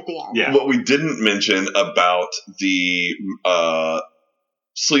man at the end. Yeah. What we didn't mention about the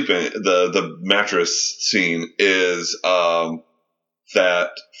the mattress scene is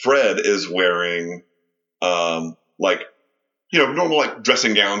that Fred is wearing normal like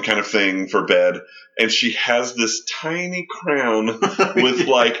dressing gown kind of thing for bed, and she has this tiny crown with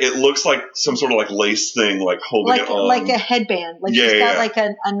like, it looks like some sort of like lace thing, like holding it on, like a headband. Like she's got like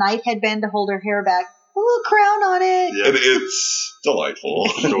a night headband to hold her hair back. A little crown on it. Yeah. And it's delightful.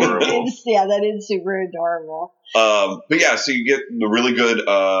 Adorable. That is super adorable. But yeah, so you get the really good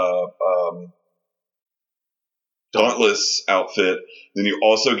Dauntless outfit. Then you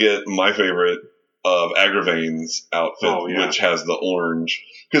also get my favorite of Agravain's outfit, which has the orange.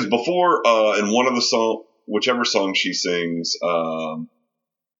 Because before, in one of the whichever song she sings, the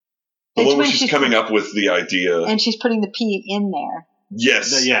It's one where when she's she's- coming up with the idea. And she's putting the P in there.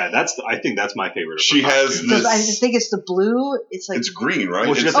 Yes. Yeah, I think that's my favorite. Of She her has costumes. this. I think it's the blue. It's like It's green, right?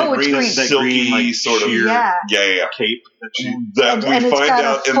 Well, she got Oh, that it's green, green. that silky green, like, sort of. sheer Yeah. Yeah. cape that she. That and we it's find got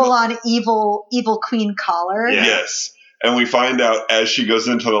out a in full on evil queen collar. Yeah. Yes. And we find out as she goes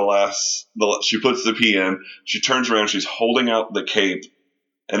into she puts the P in, she turns around, she's holding out the cape,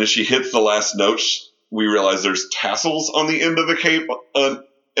 and as she hits the last note, we realize there's tassels on the end of the cape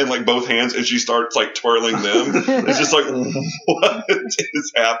in like both hands, and she starts like twirling them. It's just like, what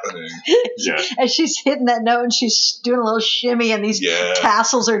is happening? Yeah. And she's hitting that note and she's doing a little shimmy and these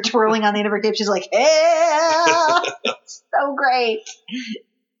tassels are twirling on the end of her cape. She's like, yeah, so great.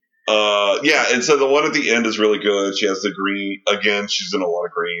 Yeah, and so the one at the end is really good. She has the green again. She's in a lot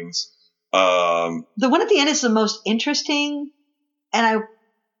of greens. The one at the end is the most interesting, and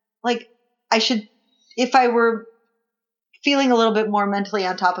I should, if I were feeling a little bit more mentally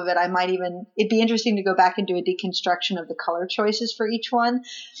on top of it, it'd be interesting to go back and do a deconstruction of the color choices for each one,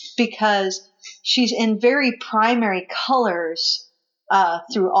 because she's in very primary colors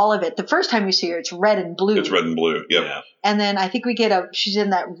through all of it. The first time you see her, it's red and blue. It's red and blue, yep. Yeah. And then I think she's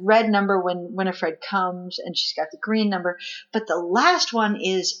in that red number when Winifred comes, and she's got the green number. But the last one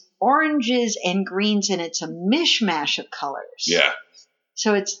is oranges and greens, and it's a mishmash of colors. Yeah.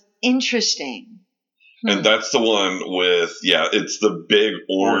 So it's interesting. And that's the one with, it's the big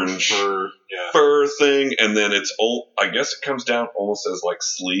orange fur thing. And then I guess it comes down almost as like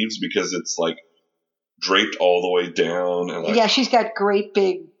sleeves because it's like draped all the way down. And like, she's got great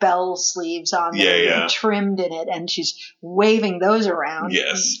big bell sleeves on there and trimmed in it, and she's waving those around.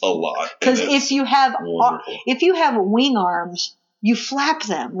 Yes, a lot. Because if you have wing arms, you flap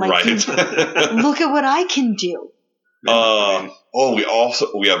them. Like, right. Look at what I can do.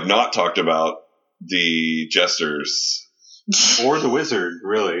 We have not talked about the jesters. Or the wizard,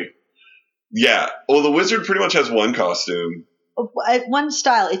 really. Yeah. Well, the wizard pretty much has one costume. One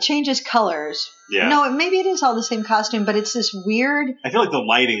style. It changes colors. Yeah. No, maybe it is all the same costume, but it's this weird. I feel like the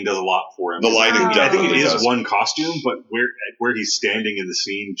lighting does a lot for him. The lighting I think it is does. one costume, but where he's standing in the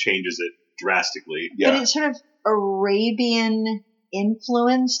scene changes it drastically. Yeah. But it's sort of Arabian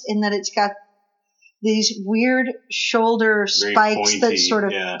influenced in that it's got these weird shoulder Very spikes pointy, that sort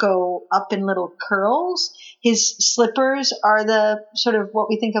of go up in little curls. His slippers are the sort of what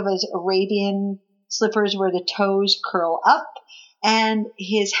we think of as Arabian slippers where the toes curl up. And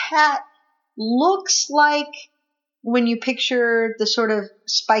his hat looks like when you picture the sort of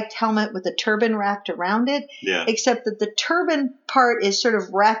spiked helmet with a turban wrapped around it, except that the turban part is sort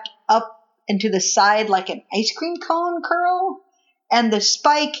of wrapped up into the side like an ice cream cone curl, and the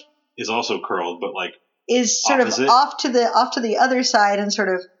spike is also curled, but like is sort opposite. of off to the other side and sort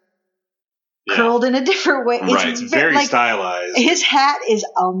of curled in a different way. Right, it's very stylized. His hat is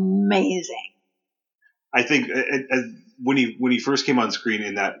amazing. I think when he first came on screen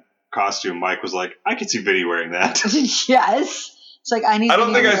in that costume, Mike was like, "I could see Vinny wearing that." Yes, it's like I need. I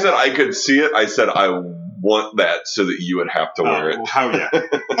don't think I said I could see it. I said I want that so that you would have to wear it. How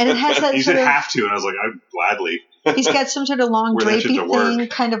And it has that. You sort said of, have to, and I was like, "I'd gladly." He's got some sort of long Wear that shit drapey to work. thing,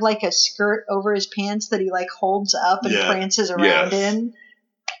 kind of like a skirt over his pants that he like holds up and prances around in.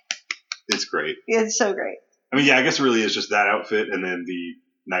 It's great. It's so great. I mean, I guess it really is just that outfit and then the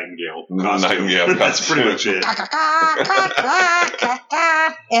Nightingale costume. Nightingale That's pretty much it.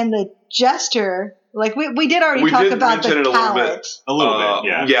 And the jester, like we did already talk about the palette. A little bit,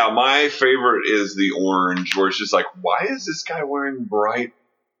 yeah. Yeah, my favorite is the orange, where it's just like, why is this guy wearing bright,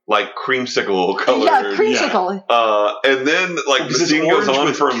 like creamsicle colored? Yeah, creamsicle. And then like the scene goes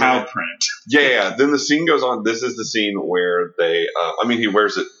on for a cow minute. print. Yeah, then the scene goes on. This is the scene where they. He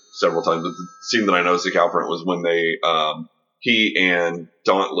wears it several times, but the scene that I noticed the cow print was when they. He and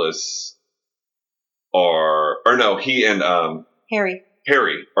Dauntless he and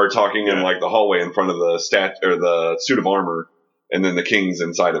Harry are talking in like the hallway in front of the the suit of armor, and then the king's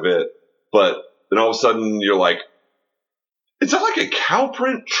inside of it. But then all of a sudden you're like, is that like a cow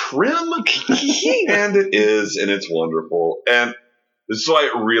print trim? And it is, and it's wonderful. And this is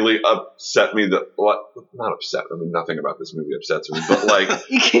why it really upset me that, not upset, I mean, nothing about this movie upsets me, but like,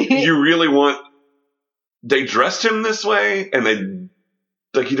 you really want, they dressed him this way, and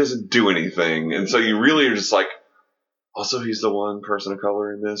he doesn't do anything. And so you really are just like, also, he's the one person of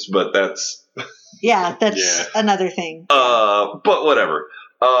color in this, but that's... Yeah, that's another thing. But whatever.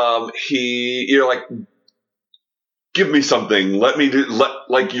 You're like, give me something. Let me do.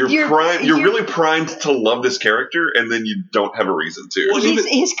 You're really primed to love this character, and then you don't have a reason to. Well,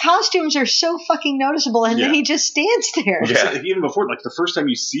 his costumes are so fucking noticeable, and then he just stands there. Yeah, even before, like the first time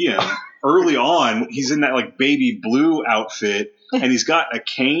you see him, early on, he's in that like baby blue outfit, and he's got a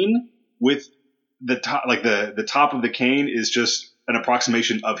cane with the top, like the top of the cane is just an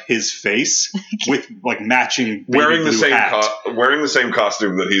approximation of his face with like matching wearing the blue same hat. Wearing the same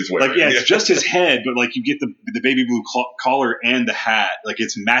costume that he's wearing. Like it's just his head, but like you get the baby blue collar and the hat, like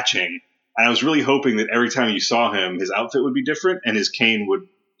it's matching. And I was really hoping that every time you saw him, his outfit would be different and his cane would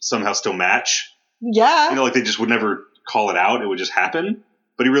somehow still match. Yeah, like they just would never call it out; it would just happen.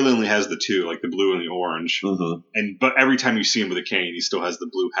 But he really only has the two, like the blue and the orange. Mm-hmm. But every time you see him with a cane, he still has the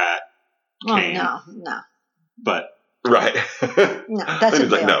blue hat. Cane. Oh no. But. Right. No, that's a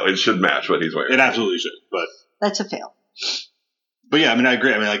fail. No, it should match what he's wearing. It absolutely should, but that's a fail. But yeah, I mean, I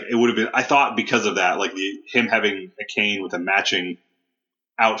agree. I mean, like it would have been. I thought because of that, like him having a cane with a matching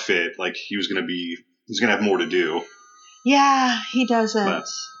outfit, like he's gonna have more to do. Yeah, he doesn't. But,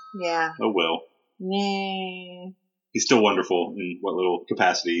 yeah. Oh well. Nah. He's still wonderful in what little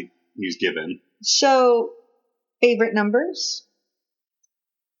capacity he's given. So, favorite numbers?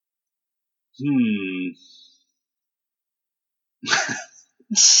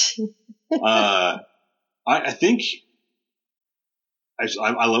 I think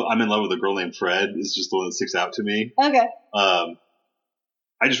I'm in love with a girl named Fred. It's just the one that sticks out to me. Okay. I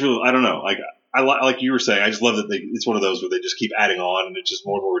don't know. Like you were saying, I just love that it's one of those where they just keep adding on and it's just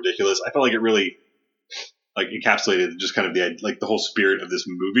more and more ridiculous. I felt like it really like encapsulated just kind of the whole spirit of this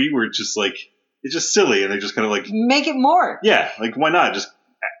movie where it's just like it's just silly and they just kind of like make it more. Yeah, like why not just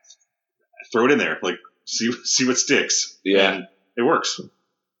throw it in there, like see what sticks. Yeah, and it works.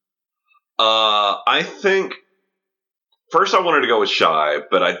 I think first I wanted to go with Shy,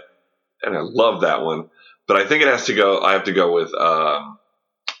 but I love that one, but I think I have to go with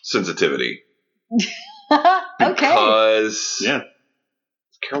Sensitivity. Okay. Because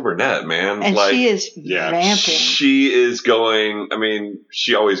Carol Burnett, man, and she is ramping. She is going. I mean,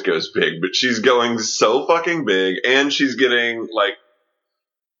 she always goes big, but she's going so fucking big, and she's getting like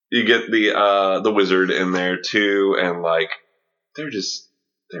you get the wizard in there too, and like they're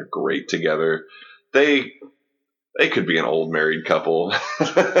great together. They could be an old married couple.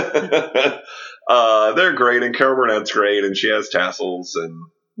 They're great, and Carol Burnett's great, and she has tassels, and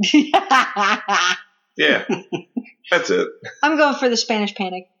yeah, that's it. I'm going for the Spanish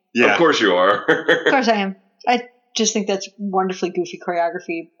Panic. Yeah, of course you are. Of course I am. I just think that's wonderfully goofy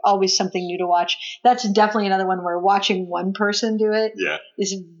choreography. Always something new to watch. That's definitely another one where watching one person do it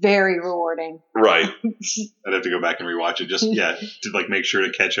is very rewarding. Right. I'd have to go back and rewatch it just to like make sure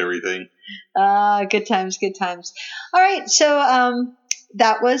to catch everything. Good times. All right, so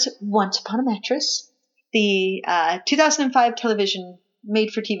that was Once Upon a Mattress, the 2005 television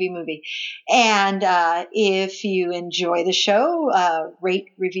made-for-TV movie. And if you enjoy the show,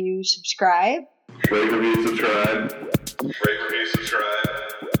 rate, review, subscribe. Rate, review, subscribe. Rate, review, subscribe.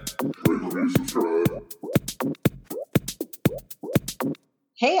 Rate, review, subscribe.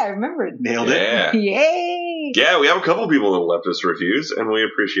 Hey, I remembered. Nailed it. Yeah. Yay! Yeah, we have a couple people that left us reviews, and we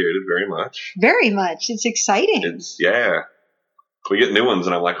appreciate it very much. Very much. It's exciting. We get new ones,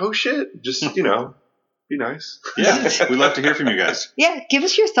 and I'm like, oh shit, just, be nice. Yeah, we'd love to hear from you guys. Yeah, give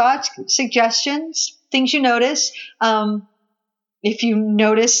us your thoughts, suggestions, things you notice. If you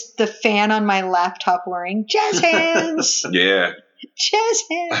notice the fan on my laptop wearing jazz hands. Yeah. Jazz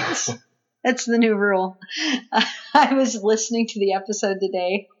hands. That's the new rule. I was listening to the episode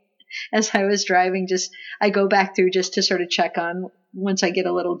today as I was driving. I go back through just to sort of check on once I get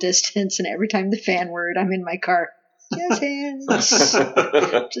a little distance, and every time the fan word, I'm in my car. Jazz hands.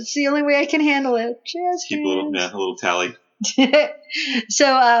 It's the only way I can handle it. Jazz Keep hands. a little tally.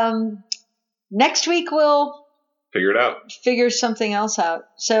 So next week we'll figure something else out.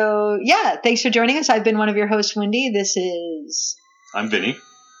 So yeah, thanks for joining us. I've been one of your hosts, Wendy. I'm Vinny.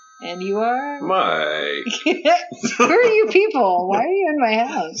 And you are? Mike. Who are you people? Why are you in my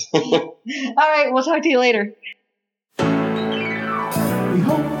house? All right, we'll talk to you later. We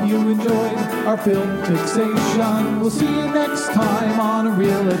hope you enjoyed our film fixation. We'll see you next time on A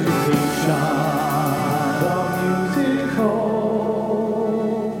Real Education.